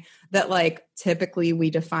say that like typically we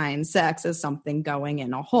define sex as something going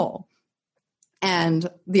in a hole. And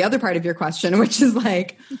the other part of your question, which is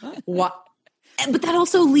like, what? But that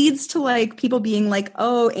also leads to like people being like,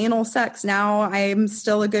 oh, anal sex. Now I'm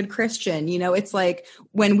still a good Christian. You know, it's like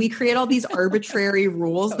when we create all these arbitrary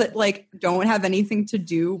rules that like don't have anything to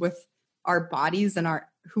do with our bodies and our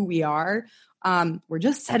who we are. We're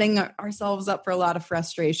just setting ourselves up for a lot of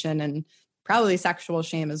frustration and probably sexual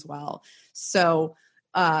shame as well. So,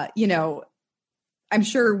 you know, I'm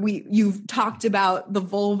sure you've talked about the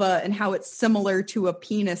vulva and how it's similar to a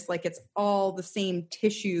penis, like it's all the same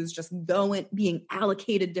tissues just being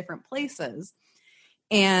allocated different places.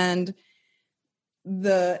 And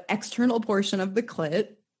the external portion of the clit,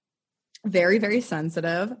 very, very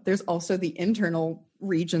sensitive. There's also the internal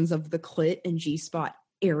regions of the clit and G-spot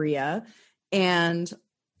area. And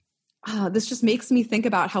this just makes me think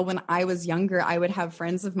about how when I was younger, I would have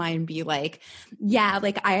friends of mine be like, yeah,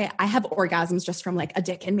 like I have orgasms just from like a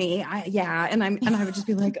dick in me. And I would just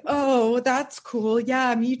be like, oh, that's cool.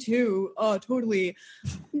 Yeah, me too. Oh, totally.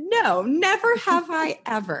 No, never have I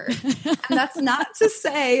ever. And that's not to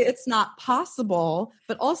say it's not possible,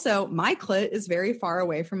 but also my clit is very far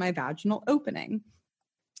away from my vaginal opening.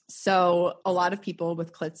 So a lot of people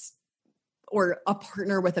with clits or a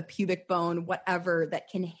partner with a pubic bone, whatever, that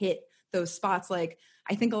can hit those spots. Like,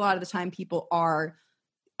 I think a lot of the time people are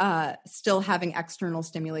still having external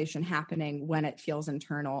stimulation happening when it feels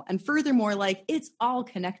internal. And furthermore, like, it's all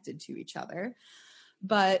connected to each other.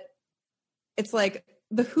 But it's like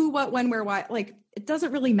the who, what, when, where, why, like, it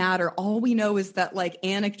doesn't really matter. All we know is that like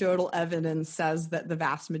anecdotal evidence says that the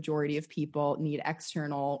vast majority of people need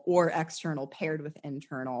external or external paired with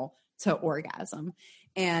internal to orgasm.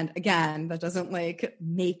 And again, that doesn't like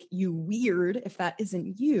make you weird if that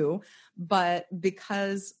isn't you, but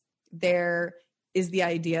because there is the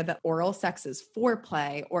idea that oral sex is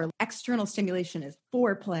foreplay or external stimulation is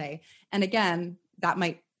foreplay. And again, that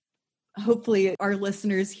might hopefully our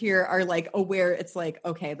listeners here are like aware it's like,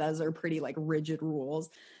 okay, those are pretty like rigid rules.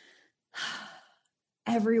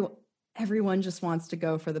 Everyone just wants to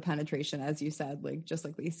go for the penetration, as you said, like just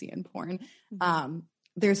like we see in porn.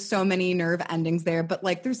 There's so many nerve endings there, but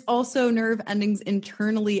like there's also nerve endings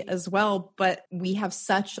internally as well. But we have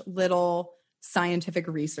such little scientific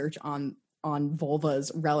research on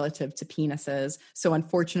vulvas relative to penises. So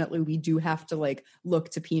unfortunately, we do have to like look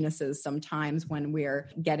to penises sometimes when we're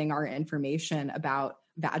getting our information about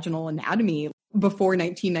vaginal anatomy. Before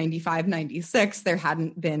 1995, 96, there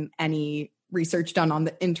hadn't been any research done on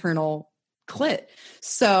the internal clit.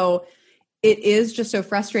 So it is just so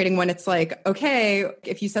frustrating when it's like, okay,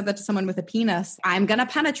 if you said that to someone with a penis, I'm going to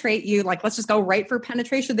penetrate you. Like, let's just go right for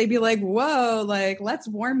penetration. They'd be like, whoa, like, let's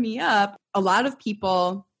warm me up. A lot of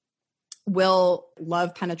people will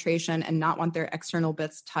love penetration and not want their external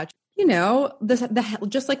bits touched. You know,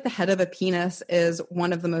 just like the head of a penis is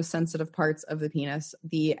one of the most sensitive parts of the penis,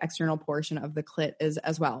 the external portion of the clit is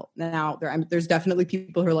as well. Now, there's definitely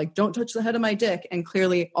people who are like, don't touch the head of my dick. And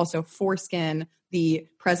clearly also foreskin, the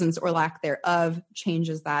presence or lack thereof,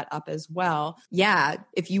 changes that up as well. Yeah,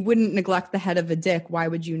 if you wouldn't neglect the head of a dick, why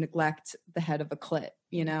would you neglect the head of a clit,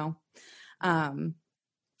 you know?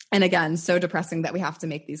 And again, so depressing that we have to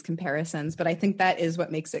make these comparisons. But I think that is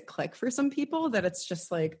what makes it click for some people, that it's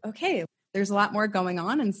just like, okay, there's a lot more going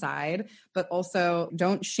on inside, but also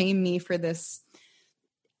don't shame me for this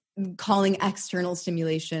calling external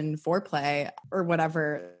stimulation foreplay or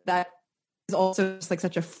whatever. That is also just like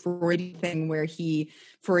such a Freud thing where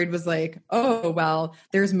Freud was like, oh, well,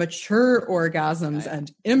 there's mature orgasms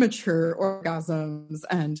and immature orgasms.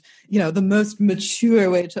 And, you know, the most mature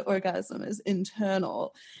way to orgasm is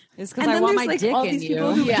internal. It's because I want my like dick all in these you.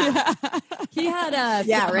 people who- Yeah. He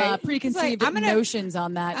had preconceived like, notions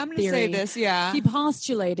on that I'm going to theory. say this, yeah. He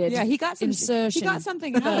postulated He got some insertion. He got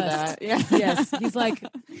something out of that. Yeah. Yes. He's like,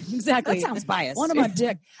 exactly. That sounds biased. One of my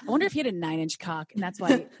dick. I wonder if he had a 9-inch cock, and that's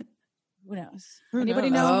why. Who knows?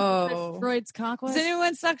 Anybody know what Freud's cock was? Has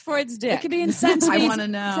anyone sucked Freud's dick? It could be in centimeters. I want to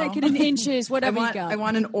know. Take it in inches, whatever you got. I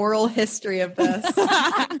want an oral history of this.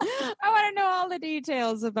 I want to know all the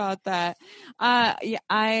details about that.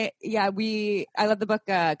 I love the book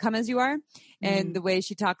Come As You Are, and the way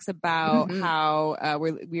she talks about how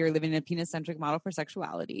we are living in a penis-centric model for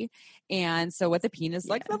sexuality, and so what the penis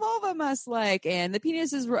like, the vulva must like, and the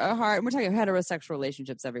penis is hard. And we're talking heterosexual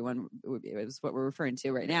relationships. Everyone is what we're referring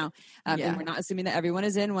to right now, and we're not assuming that everyone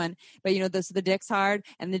is in one. But you know, the dick's hard,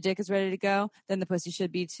 and the dick is ready to go. Then the pussy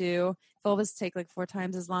should be too. Vulvas take like 4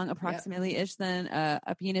 times as long, approximately ish, than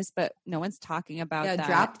a penis, but no one's talking about that.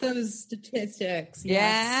 Drop those statistics.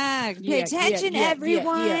 Yeah, pay attention,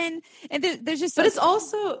 everyone. And there's just, but it's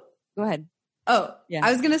also. Go ahead. Oh, yeah.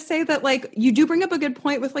 I was gonna say that like you do bring up a good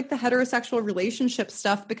point with like the heterosexual relationship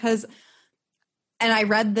stuff, because, and I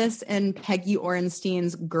read this in Peggy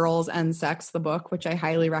Orenstein's Girls and Sex, the book, which I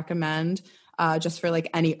highly recommend, just for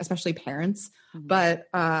like especially parents, but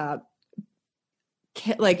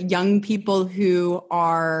like young people who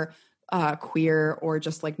are queer or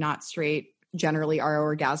just like not straight generally are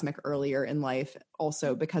orgasmic earlier in life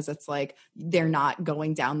also, because it's like they're not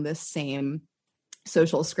going down this same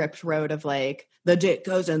social script road of like the dick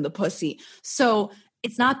goes in the pussy. So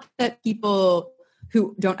it's not that people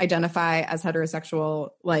who don't identify as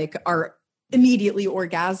heterosexual like are immediately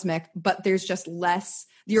orgasmic, but there's just less.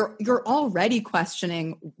 You're already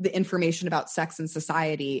questioning the information about sex in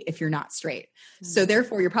society if you're not straight. So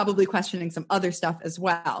therefore, you're probably questioning some other stuff as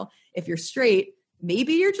well. If you're straight,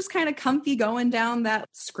 maybe you're just kind of comfy going down that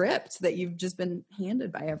script that you've just been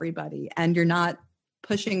handed by everybody, and you're not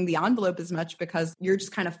pushing the envelope as much because you're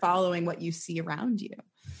just kind of following what you see around you.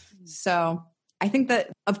 So I think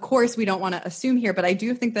that, of course, we don't want to assume here, but I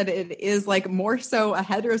do think that it is like more so a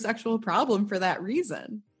heterosexual problem for that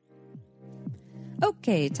reason.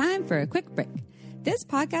 Okay, time for a quick break. This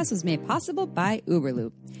podcast was made possible by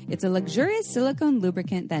Uberlube. It's a luxurious silicone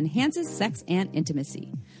lubricant that enhances sex and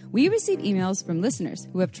intimacy. We receive emails from listeners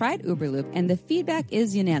who have tried Uberlube, and the feedback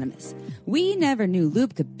is unanimous. We never knew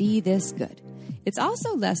lube could be this good. It's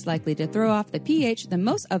also less likely to throw off the pH than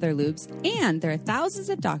most other lubes, and there are thousands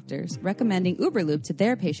of doctors recommending Uberlube to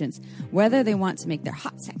their patients, whether they want to make their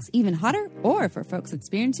hot sex even hotter or for folks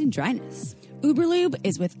experiencing dryness. Uberlube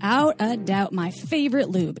is without a doubt my favorite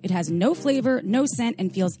lube. It has no flavor, no scent,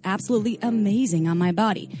 and feels absolutely amazing on my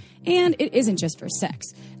body. And it isn't just for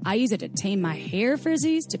sex. I use it to tame my hair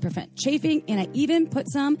frizzies, to prevent chafing, and I even put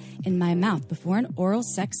some in my mouth before an oral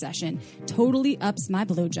sex session. Totally ups my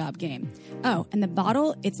blowjob game. Oh, and the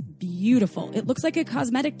bottle, it's beautiful. It looks like a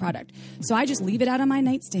cosmetic product, so I just leave it out on my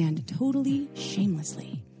nightstand, totally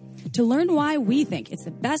shamelessly. To learn why we think it's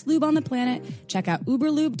the best lube on the planet, check out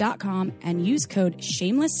uberlube.com and use code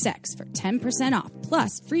SHAMELESSSEX for 10% off,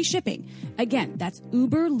 plus free shipping. Again, that's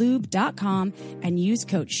uberlube.com and use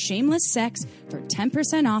code SHAMELESSSEX for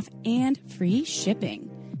 10% off and free shipping.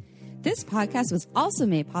 This podcast was also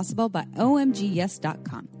made possible by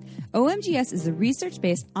OMGYes.com. OMGYes is a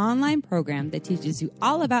research-based online program that teaches you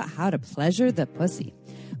all about how to pleasure the pussy.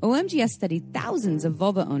 OMGYes studied thousands of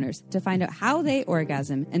vulva owners to find out how they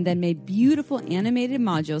orgasm and then made beautiful animated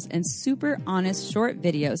modules and super honest short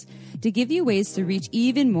videos to give you ways to reach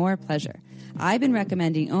even more pleasure. I've been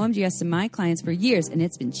recommending OMGYes to my clients for years, and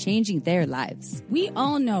it's been changing their lives. We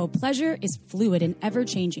all know pleasure is fluid and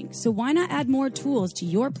ever-changing, so why not add more tools to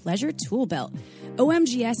your pleasure tool belt?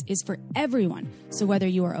 OMGYes is for everyone, so whether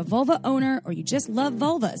you are a vulva owner or you just love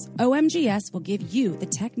vulvas, OMGYes will give you the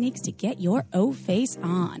techniques to get your O-face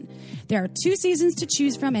on. There are 2 seasons to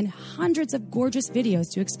choose from and hundreds of gorgeous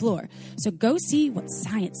videos to explore, so go see what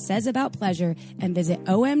science says about pleasure and visit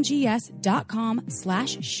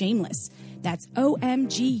omgyes.com/shameless. That's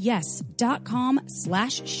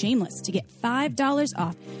omgyes.com/shameless to get $5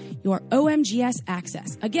 off your OMGYes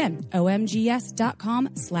access. Again,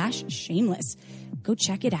 omgyes.com/shameless. Go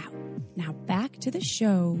check it out. Now back to the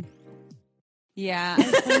show. Yeah.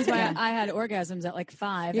 That's why I had orgasms at like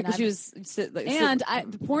 5. Yeah, because she was...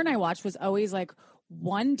 the porn I watched was always like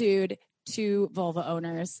one dude, 2 vulva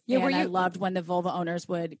owners. Yeah, and I loved when the vulva owners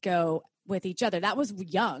would go with each other. That was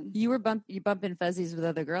young. You were bumping fuzzies with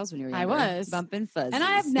other girls when you were younger. I was. Bumping fuzzies. And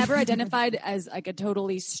I have never identified as like a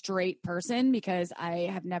totally straight person because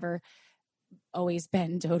I have never always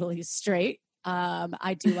been totally straight.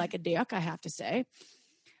 I do like a dick, I have to say.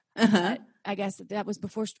 I guess that was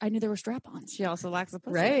before I knew there were strap-ons. She also lacks a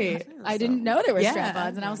pussy. Right. I didn't know there were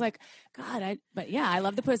strap-ons. And I was like, God, I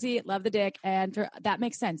love the pussy, love the dick. And that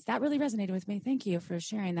makes sense. That really resonated with me. Thank you for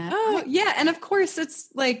sharing that. Oh, yeah. And of course, it's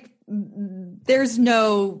like, there's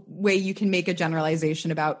no way you can make a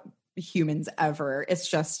generalization about humans ever. It's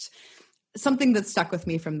just something that stuck with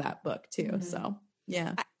me from that book too. Mm-hmm. So,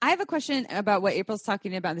 yeah. I have a question about what April's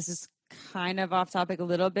talking about. This is kind of off topic a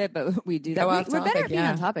little bit, but we do that. We're better at being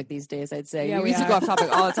on topic these days, I'd say. We used to go off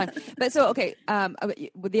topic all the time. But so, okay,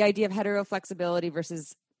 with the idea of heteroflexibility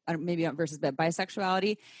versus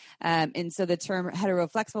bisexuality. And so the term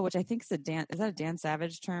heteroflexible, which I think is is that a Dan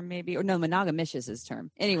Savage term maybe? Or no, monogamous is his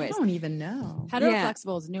term. Anyways. I don't even know.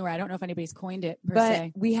 Heteroflexible is newer. I don't know if anybody's coined it per but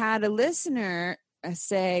se. We had a listener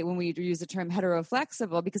say when we use the term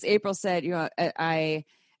heteroflexible, because April said, you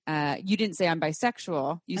didn't say I'm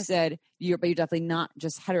bisexual. You said but you're definitely not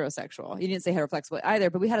just heterosexual. You didn't say heteroflexible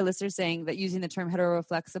either. But we had a listener saying that using the term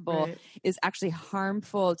heteroflexible is actually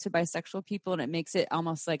harmful to bisexual people, and it makes it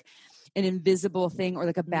almost like an invisible thing or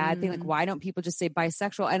like a bad thing. Like, why don't people just say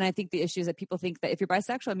bisexual? And I think the issue is that people think that if you're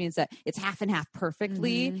bisexual, it means that it's half and half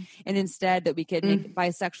perfectly. And instead that we could make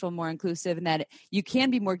bisexual more inclusive, and that you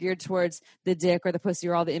can be more geared towards the dick or the pussy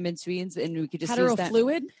or all the in-betweens. And we could just use that.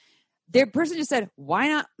 Heterofluid? The person just said, why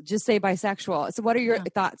not just say bisexual? So what are your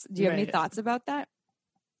thoughts? Do you have any thoughts about that?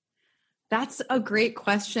 That's a great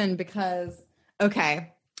question because,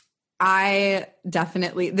 okay, I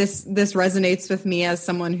definitely, this resonates with me as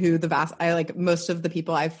someone who most of the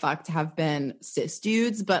people I've fucked have been cis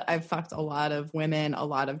dudes, but I've fucked a lot of women, a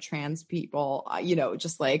lot of trans people,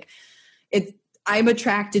 just like I'm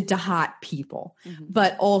attracted to hot people,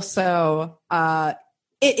 but also,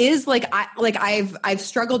 it is I've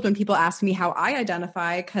struggled when people ask me how I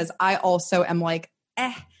identify, because I also am like,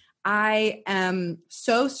 I am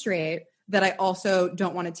so straight that I also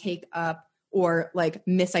don't want to take up or like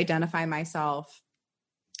misidentify myself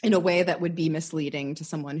in a way that would be misleading to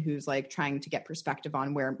someone who's like trying to get perspective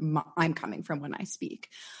on where I'm coming from when I speak.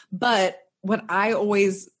 But what I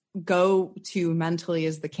always go to mentally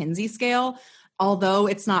is the Kinsey scale. Although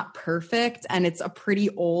it's not perfect and it's a pretty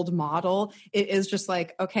old model, it is just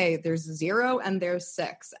like, okay, there's 0 and there's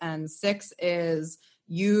 6. And 6 is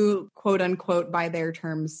you, quote unquote, by their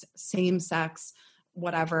terms, same sex,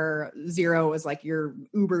 whatever. 0 is like you're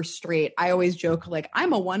uber straight. I always joke like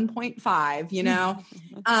I'm a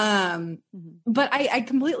 1.5, But I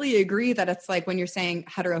completely agree that it's like when you're saying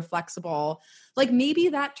heteroflexible, like maybe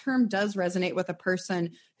that term does resonate with a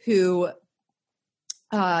person who,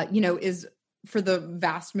 is for the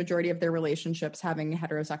vast majority of their relationships having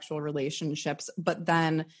heterosexual relationships, but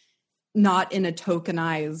then not in a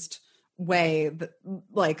tokenized way that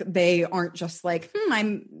like they aren't just like,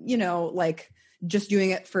 I'm, like just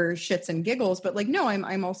doing it for shits and giggles, but like, no,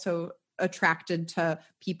 I'm also attracted to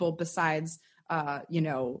people besides,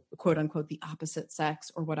 quote unquote, the opposite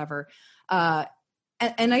sex or whatever.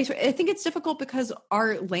 And I think it's difficult because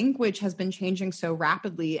our language has been changing so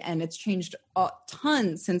rapidly, and it's changed a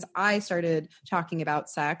ton since I started talking about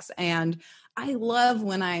sex. And I love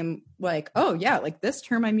when I'm like, oh yeah, like this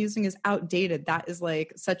term I'm using is outdated. That is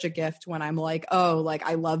like such a gift when I'm like, oh, like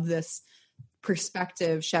I love this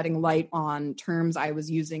perspective shedding light on terms I was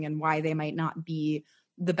using and why they might not be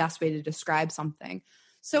the best way to describe something.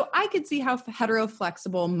 So I could see how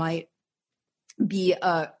heteroflexible might be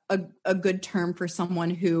a good term for someone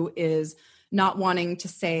who is not wanting to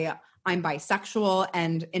say I'm bisexual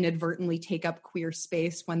and inadvertently take up queer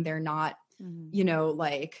space when they're not, you know,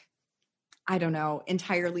 like, I don't know,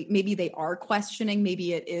 entirely, maybe they are questioning,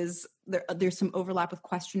 maybe it is, there's some overlap with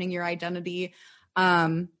questioning your identity.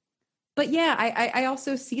 But yeah, I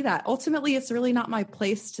also see that. Ultimately, it's really not my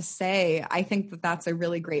place to say. I think that that's a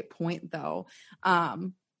really great point though.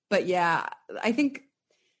 But yeah, I think,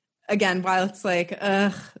 again, while it's like,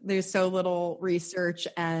 there's so little research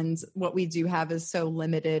and what we do have is so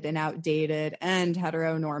limited and outdated and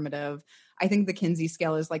heteronormative, I think the Kinsey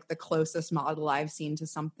scale is like the closest model I've seen to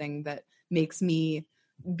something that makes me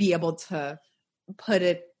be able to put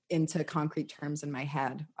it into concrete terms in my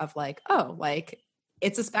head of like, oh, like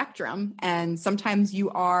it's a spectrum. And sometimes you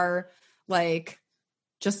are like,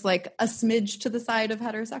 just like a smidge to the side of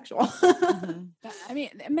heterosexual. I mean,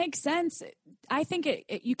 it makes sense. I think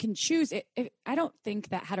you can choose it. I don't think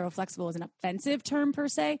that heteroflexible is an offensive term per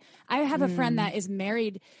se. I have a friend that is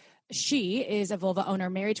married. She is a vulva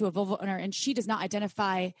owner, married to a vulva owner, and she does not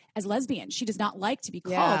identify as lesbian. She does not like to be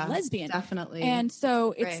called lesbian. Definitely. And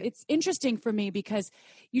so it's interesting for me because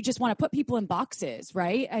you just want to put people in boxes,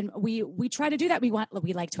 right? And we try to do that. We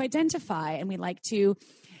like to identify, and we like to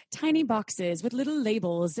tiny boxes with little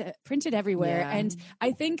labels printed everywhere. Yeah. And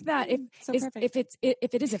I think that if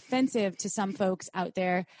it is offensive to some folks out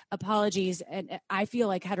there, apologies. And I feel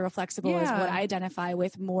like heteroflexible is what I identify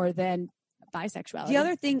with more than bisexuality. The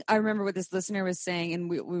other thing I remember what this listener was saying, and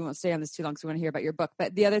we won't stay on this too long because we want to hear about your book,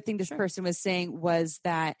 but the other thing this person was saying was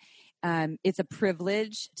that it's a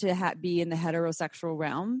privilege to be in the heterosexual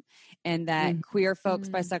realm, and that queer folks,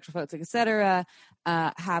 bisexual folks, et cetera,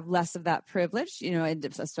 have less of that privilege, you know, and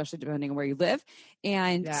especially depending on where you live.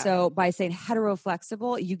 And so by saying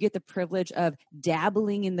heteroflexible, you get the privilege of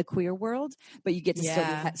dabbling in the queer world, but you get to still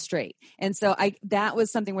be straight. And so that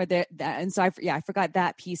was something where I forgot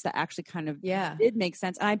that piece that actually kind of did make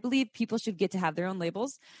sense. And I believe people should get to have their own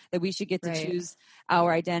labels, that we should get to choose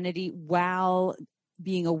our identity while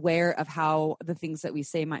being aware of how the things that we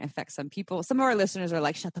say might affect some people. Some of our listeners are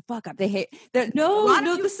like, shut the fuck up. They hate that.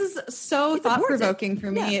 No, this is so thought-provoking for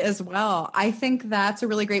me as well. I think that's a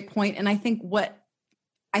really great point. And I think what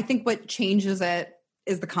changes it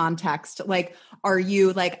is the context. Like, are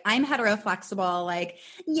you like, I'm heteroflexible, like,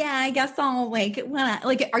 yeah, I guess I'll like,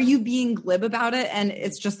 are you being glib about it? And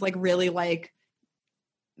it's just like really like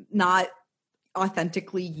not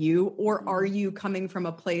authentically you, or are you coming from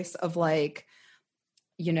a place of like,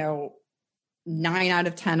 you know, 9 out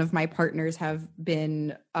of 10 of my partners have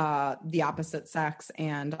been the opposite sex,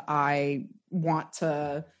 and I want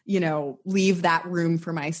to, you know, leave that room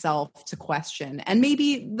for myself to question. And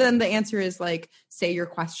maybe then the answer is like, say you're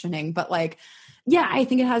questioning, but like, yeah, I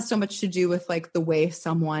think it has so much to do with like the way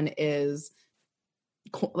someone is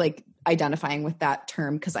like identifying with that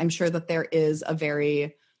term. Cause I'm sure that there is a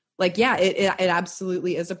very like, it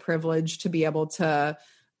absolutely is a privilege to be able to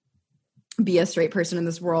be a straight person in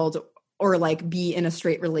this world, or like be in a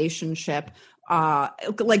straight relationship.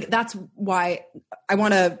 Like that's why I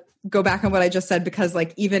want to go back on what I just said, because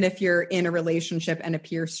like, even if you're in a relationship and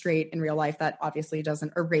appear straight in real life, that obviously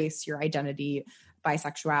doesn't erase your identity,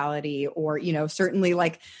 bisexuality, or, you know, certainly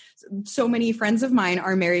like so many friends of mine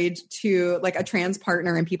are married to like a trans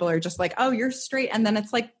partner, and people are just like, oh, you're straight. And then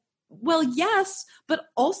it's like, well, yes, but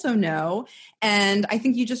also no. And I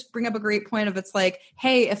think you just bring up a great point of, it's like,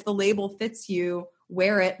 hey, if the label fits you,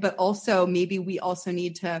 wear it. But also maybe we also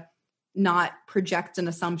need to not project an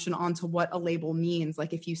assumption onto what a label means.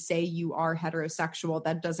 Like if you say you are heterosexual,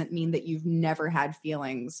 that doesn't mean that you've never had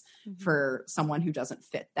feelings for someone who doesn't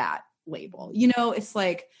fit that label. You know, it's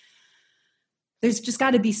like, there's just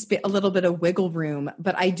got to be a little bit of wiggle room,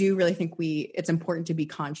 but I do really think it's important to be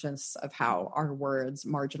conscious of how our words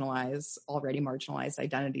marginalize already marginalized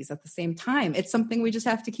identities at the same time. It's something we just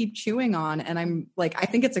have to keep chewing on. And I'm like, I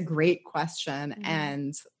think it's a great question.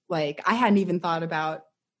 And like, I hadn't even thought about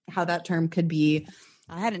how that term could be.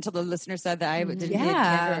 I hadn't until the listener said that. It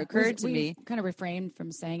never occurred to me. Kind of refrained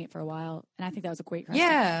from saying it for a while, and I think that was a great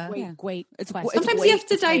question. Great. Sometimes you have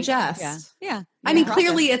to digest. Yeah. I mean,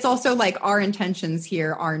 clearly, it's also like our intentions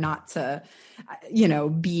here are not to, you know,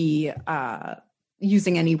 be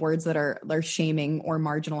using any words that are shaming or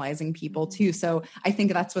marginalizing people too. So I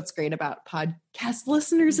think that's what's great about podcast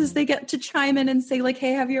listeners is they get to chime in and say like,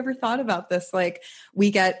 hey, have you ever thought about this? Like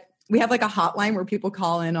we have like a hotline where people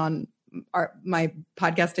call in on my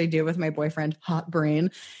podcast I do with my boyfriend, Hot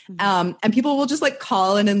Brain. And people will just like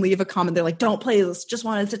call in and leave a comment. They're like, don't play this. Just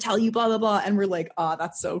wanted to tell you blah, blah, blah. And we're like, oh,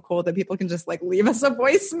 that's so cool that people can just like leave us a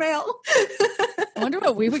voicemail. I wonder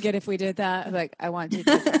what we would get if we did that. Like, I want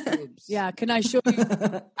to. Yeah. Can I show you?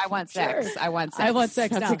 I want sex. Sure. I want sex. I want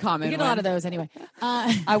sex. That's now. a common We get a lot of those anyway.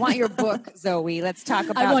 I want your book, Zoe. Let's talk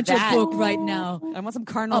about I want that. your book right now. I want some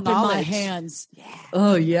carnal Up knowledge. in my hands.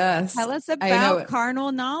 Oh, yes. Tell us know about it.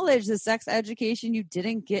 carnal knowledge, the sex education you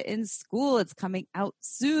didn't get in school. It's coming out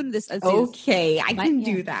soon. Okay, I can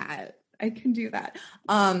do that.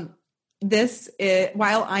 This is,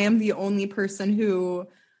 while I am the only person who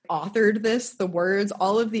authored this, the words,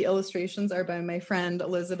 all of the illustrations are by my friend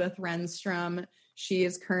Elizabeth Renstrom. She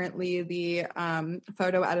is currently the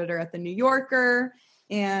photo editor at the New Yorker,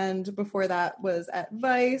 and before that was at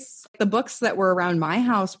Vice. The books that were around my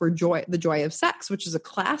house were The Joy of Sex, which is a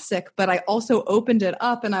classic, but I also opened it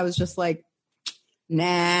up and I was just like,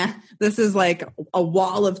 nah, this is like a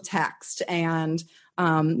wall of text. And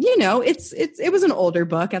it was an older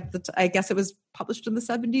book at the I guess it was published in the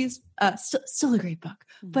 70s. Still a great book,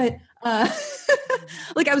 but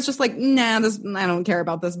like I was just like, nah, I don't care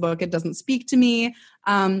about this book. It doesn't speak to me.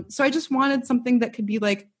 So I just wanted something that could be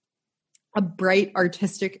like a bright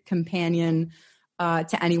artistic companion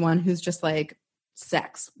to anyone who's just like,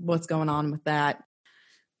 sex, what's going on with that?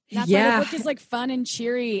 That's why the book is like fun and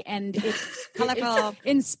cheery and it's colorful, it's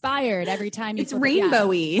inspired every time you. It's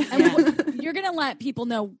rainbowy. And you're gonna let people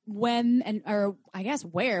know when or I guess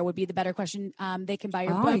where would be the better question. They can buy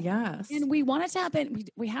your book. Yes. And we want to tap in.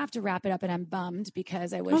 We have to wrap it up, and I'm bummed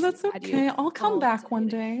because I wish. Oh, that's okay. I'll come back one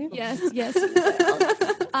day. Yes.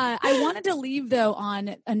 I wanted to leave though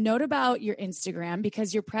on a note about your Instagram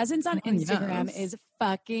because your presence on Instagram is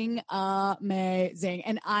fucking amazing,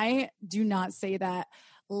 and I do not say that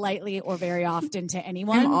lightly or very often to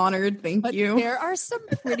anyone. I'm honored. Thank you. There are some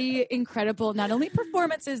pretty incredible, not only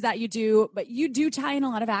performances that you do, but you do tie in a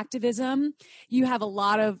lot of activism. You have a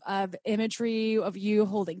lot of imagery of you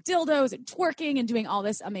holding dildos and twerking and doing all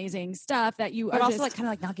this amazing stuff that you but are also just, like kind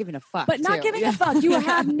of like not giving a fuck. but not too. giving a fuck. You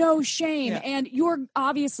have no shame. Yeah. And you're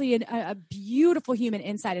obviously a beautiful human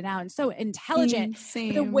inside and out and so intelligent.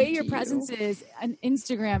 The way your presence is on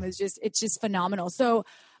Instagram is it's just phenomenal. So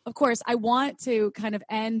of course, I want to kind of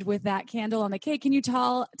end with that candle on the cake. Can you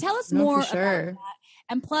tell us more about that?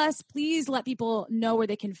 And plus, please let people know where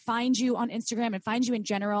they can find you on Instagram and find you in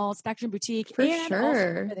general, Spectrum Boutique, For and sure. also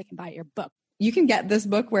where they can buy your book. You can get this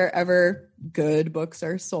book wherever good books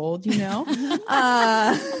are sold, Only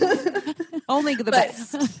the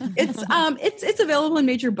best. It's available in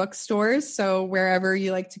major bookstores, so wherever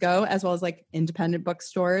you like to go, as well as like independent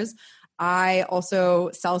bookstores. I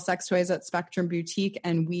also sell sex toys at Spectrum Boutique,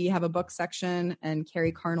 and we have a book section and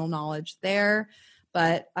carry carnal knowledge there.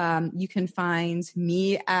 But you can find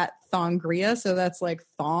me at Thongria, so that's like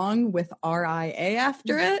thong with RIA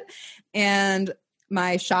after it. And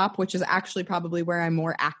my shop, which is actually probably where I'm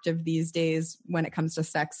more active these days when it comes to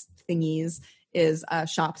sex thingies, is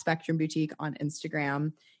Shop Spectrum Boutique on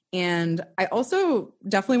Instagram. And I also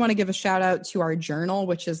definitely want to give a shout out to our journal,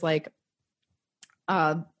 which is like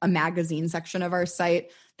a magazine section of our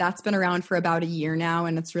site. That's been around for about a year now.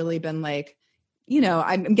 And it's really been like,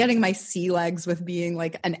 I'm getting my sea legs with being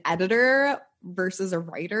like an editor versus a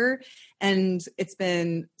writer. And it's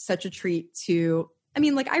been such a treat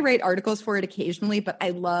I write articles for it occasionally, but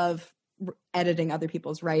I love editing other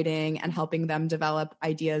people's writing and helping them develop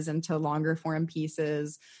ideas into longer form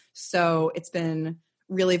pieces. So it's been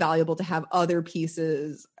really valuable to have other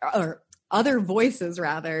pieces or other voices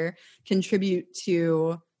rather contribute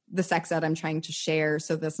to the sex ed I'm trying to share.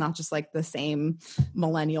 So that's not just like the same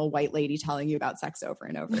millennial white lady telling you about sex over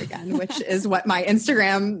and over again, which is what my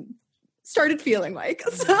Instagram started feeling like.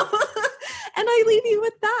 So, and I leave you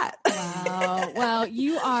with that. Wow. Well,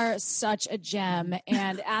 you are such a gem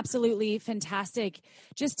and absolutely fantastic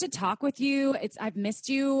just to talk with you. I've missed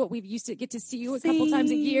you. We've used to get to see you a couple times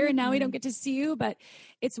a year and now we don't get to see you, but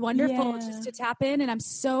it's wonderful just to tap in. And I'm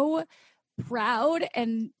so proud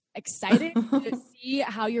and excited to see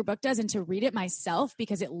how your book does and to read it myself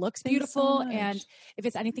because it looks beautiful. So and if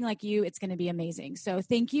it's anything like you, it's going to be amazing. So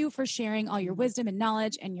thank you for sharing all your wisdom and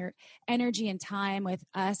knowledge and your energy and time with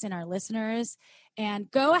us and our listeners. And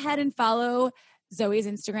go ahead and follow Zoe's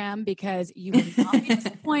Instagram because you will not be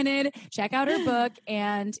disappointed. Check out her book.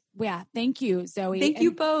 And yeah, thank you, Zoe. Thank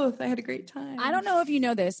you both. I had a great time. I don't know if you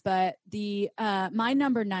know this, but the my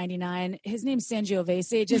number 99, his name's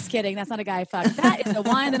Sangiovese. Just kidding. That's not a guy I fucked. That is the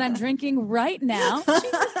wine that I'm drinking right now.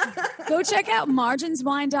 Go check out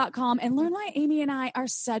marginswine.com and learn why Amy and I are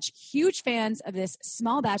such huge fans of this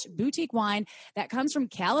small batch boutique wine that comes from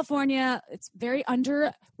California. It's very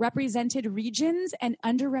underrepresented regions and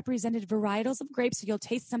underrepresented varietals of grapes. So you'll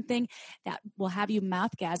taste something that will have you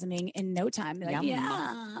mouthgasming in no time. Be like,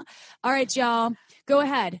 yeah. All right, y'all. Go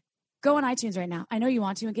ahead. Go on iTunes right now. I know you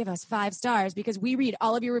want to, and give us 5 stars because we read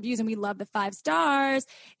all of your reviews and we love the 5 stars.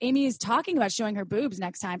 Amy is talking about showing her boobs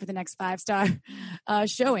next time for the next 5-star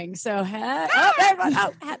showing. So,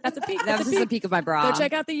 that's a peek. That was just a peek of my bra. Go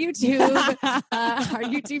check out the YouTube, our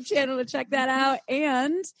YouTube channel to check that out.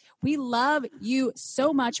 And we love you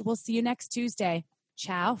so much. We'll see you next Tuesday.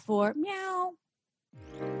 Ciao for meow.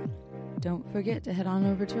 Don't forget to head on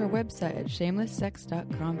over to our website at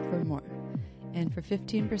shamelesssex.com for more. And for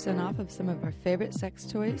 15% off of some of our favorite sex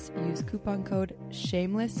toys, use coupon code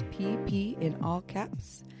SHAMELESSPP in all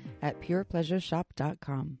caps at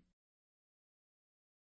purepleasureshop.com.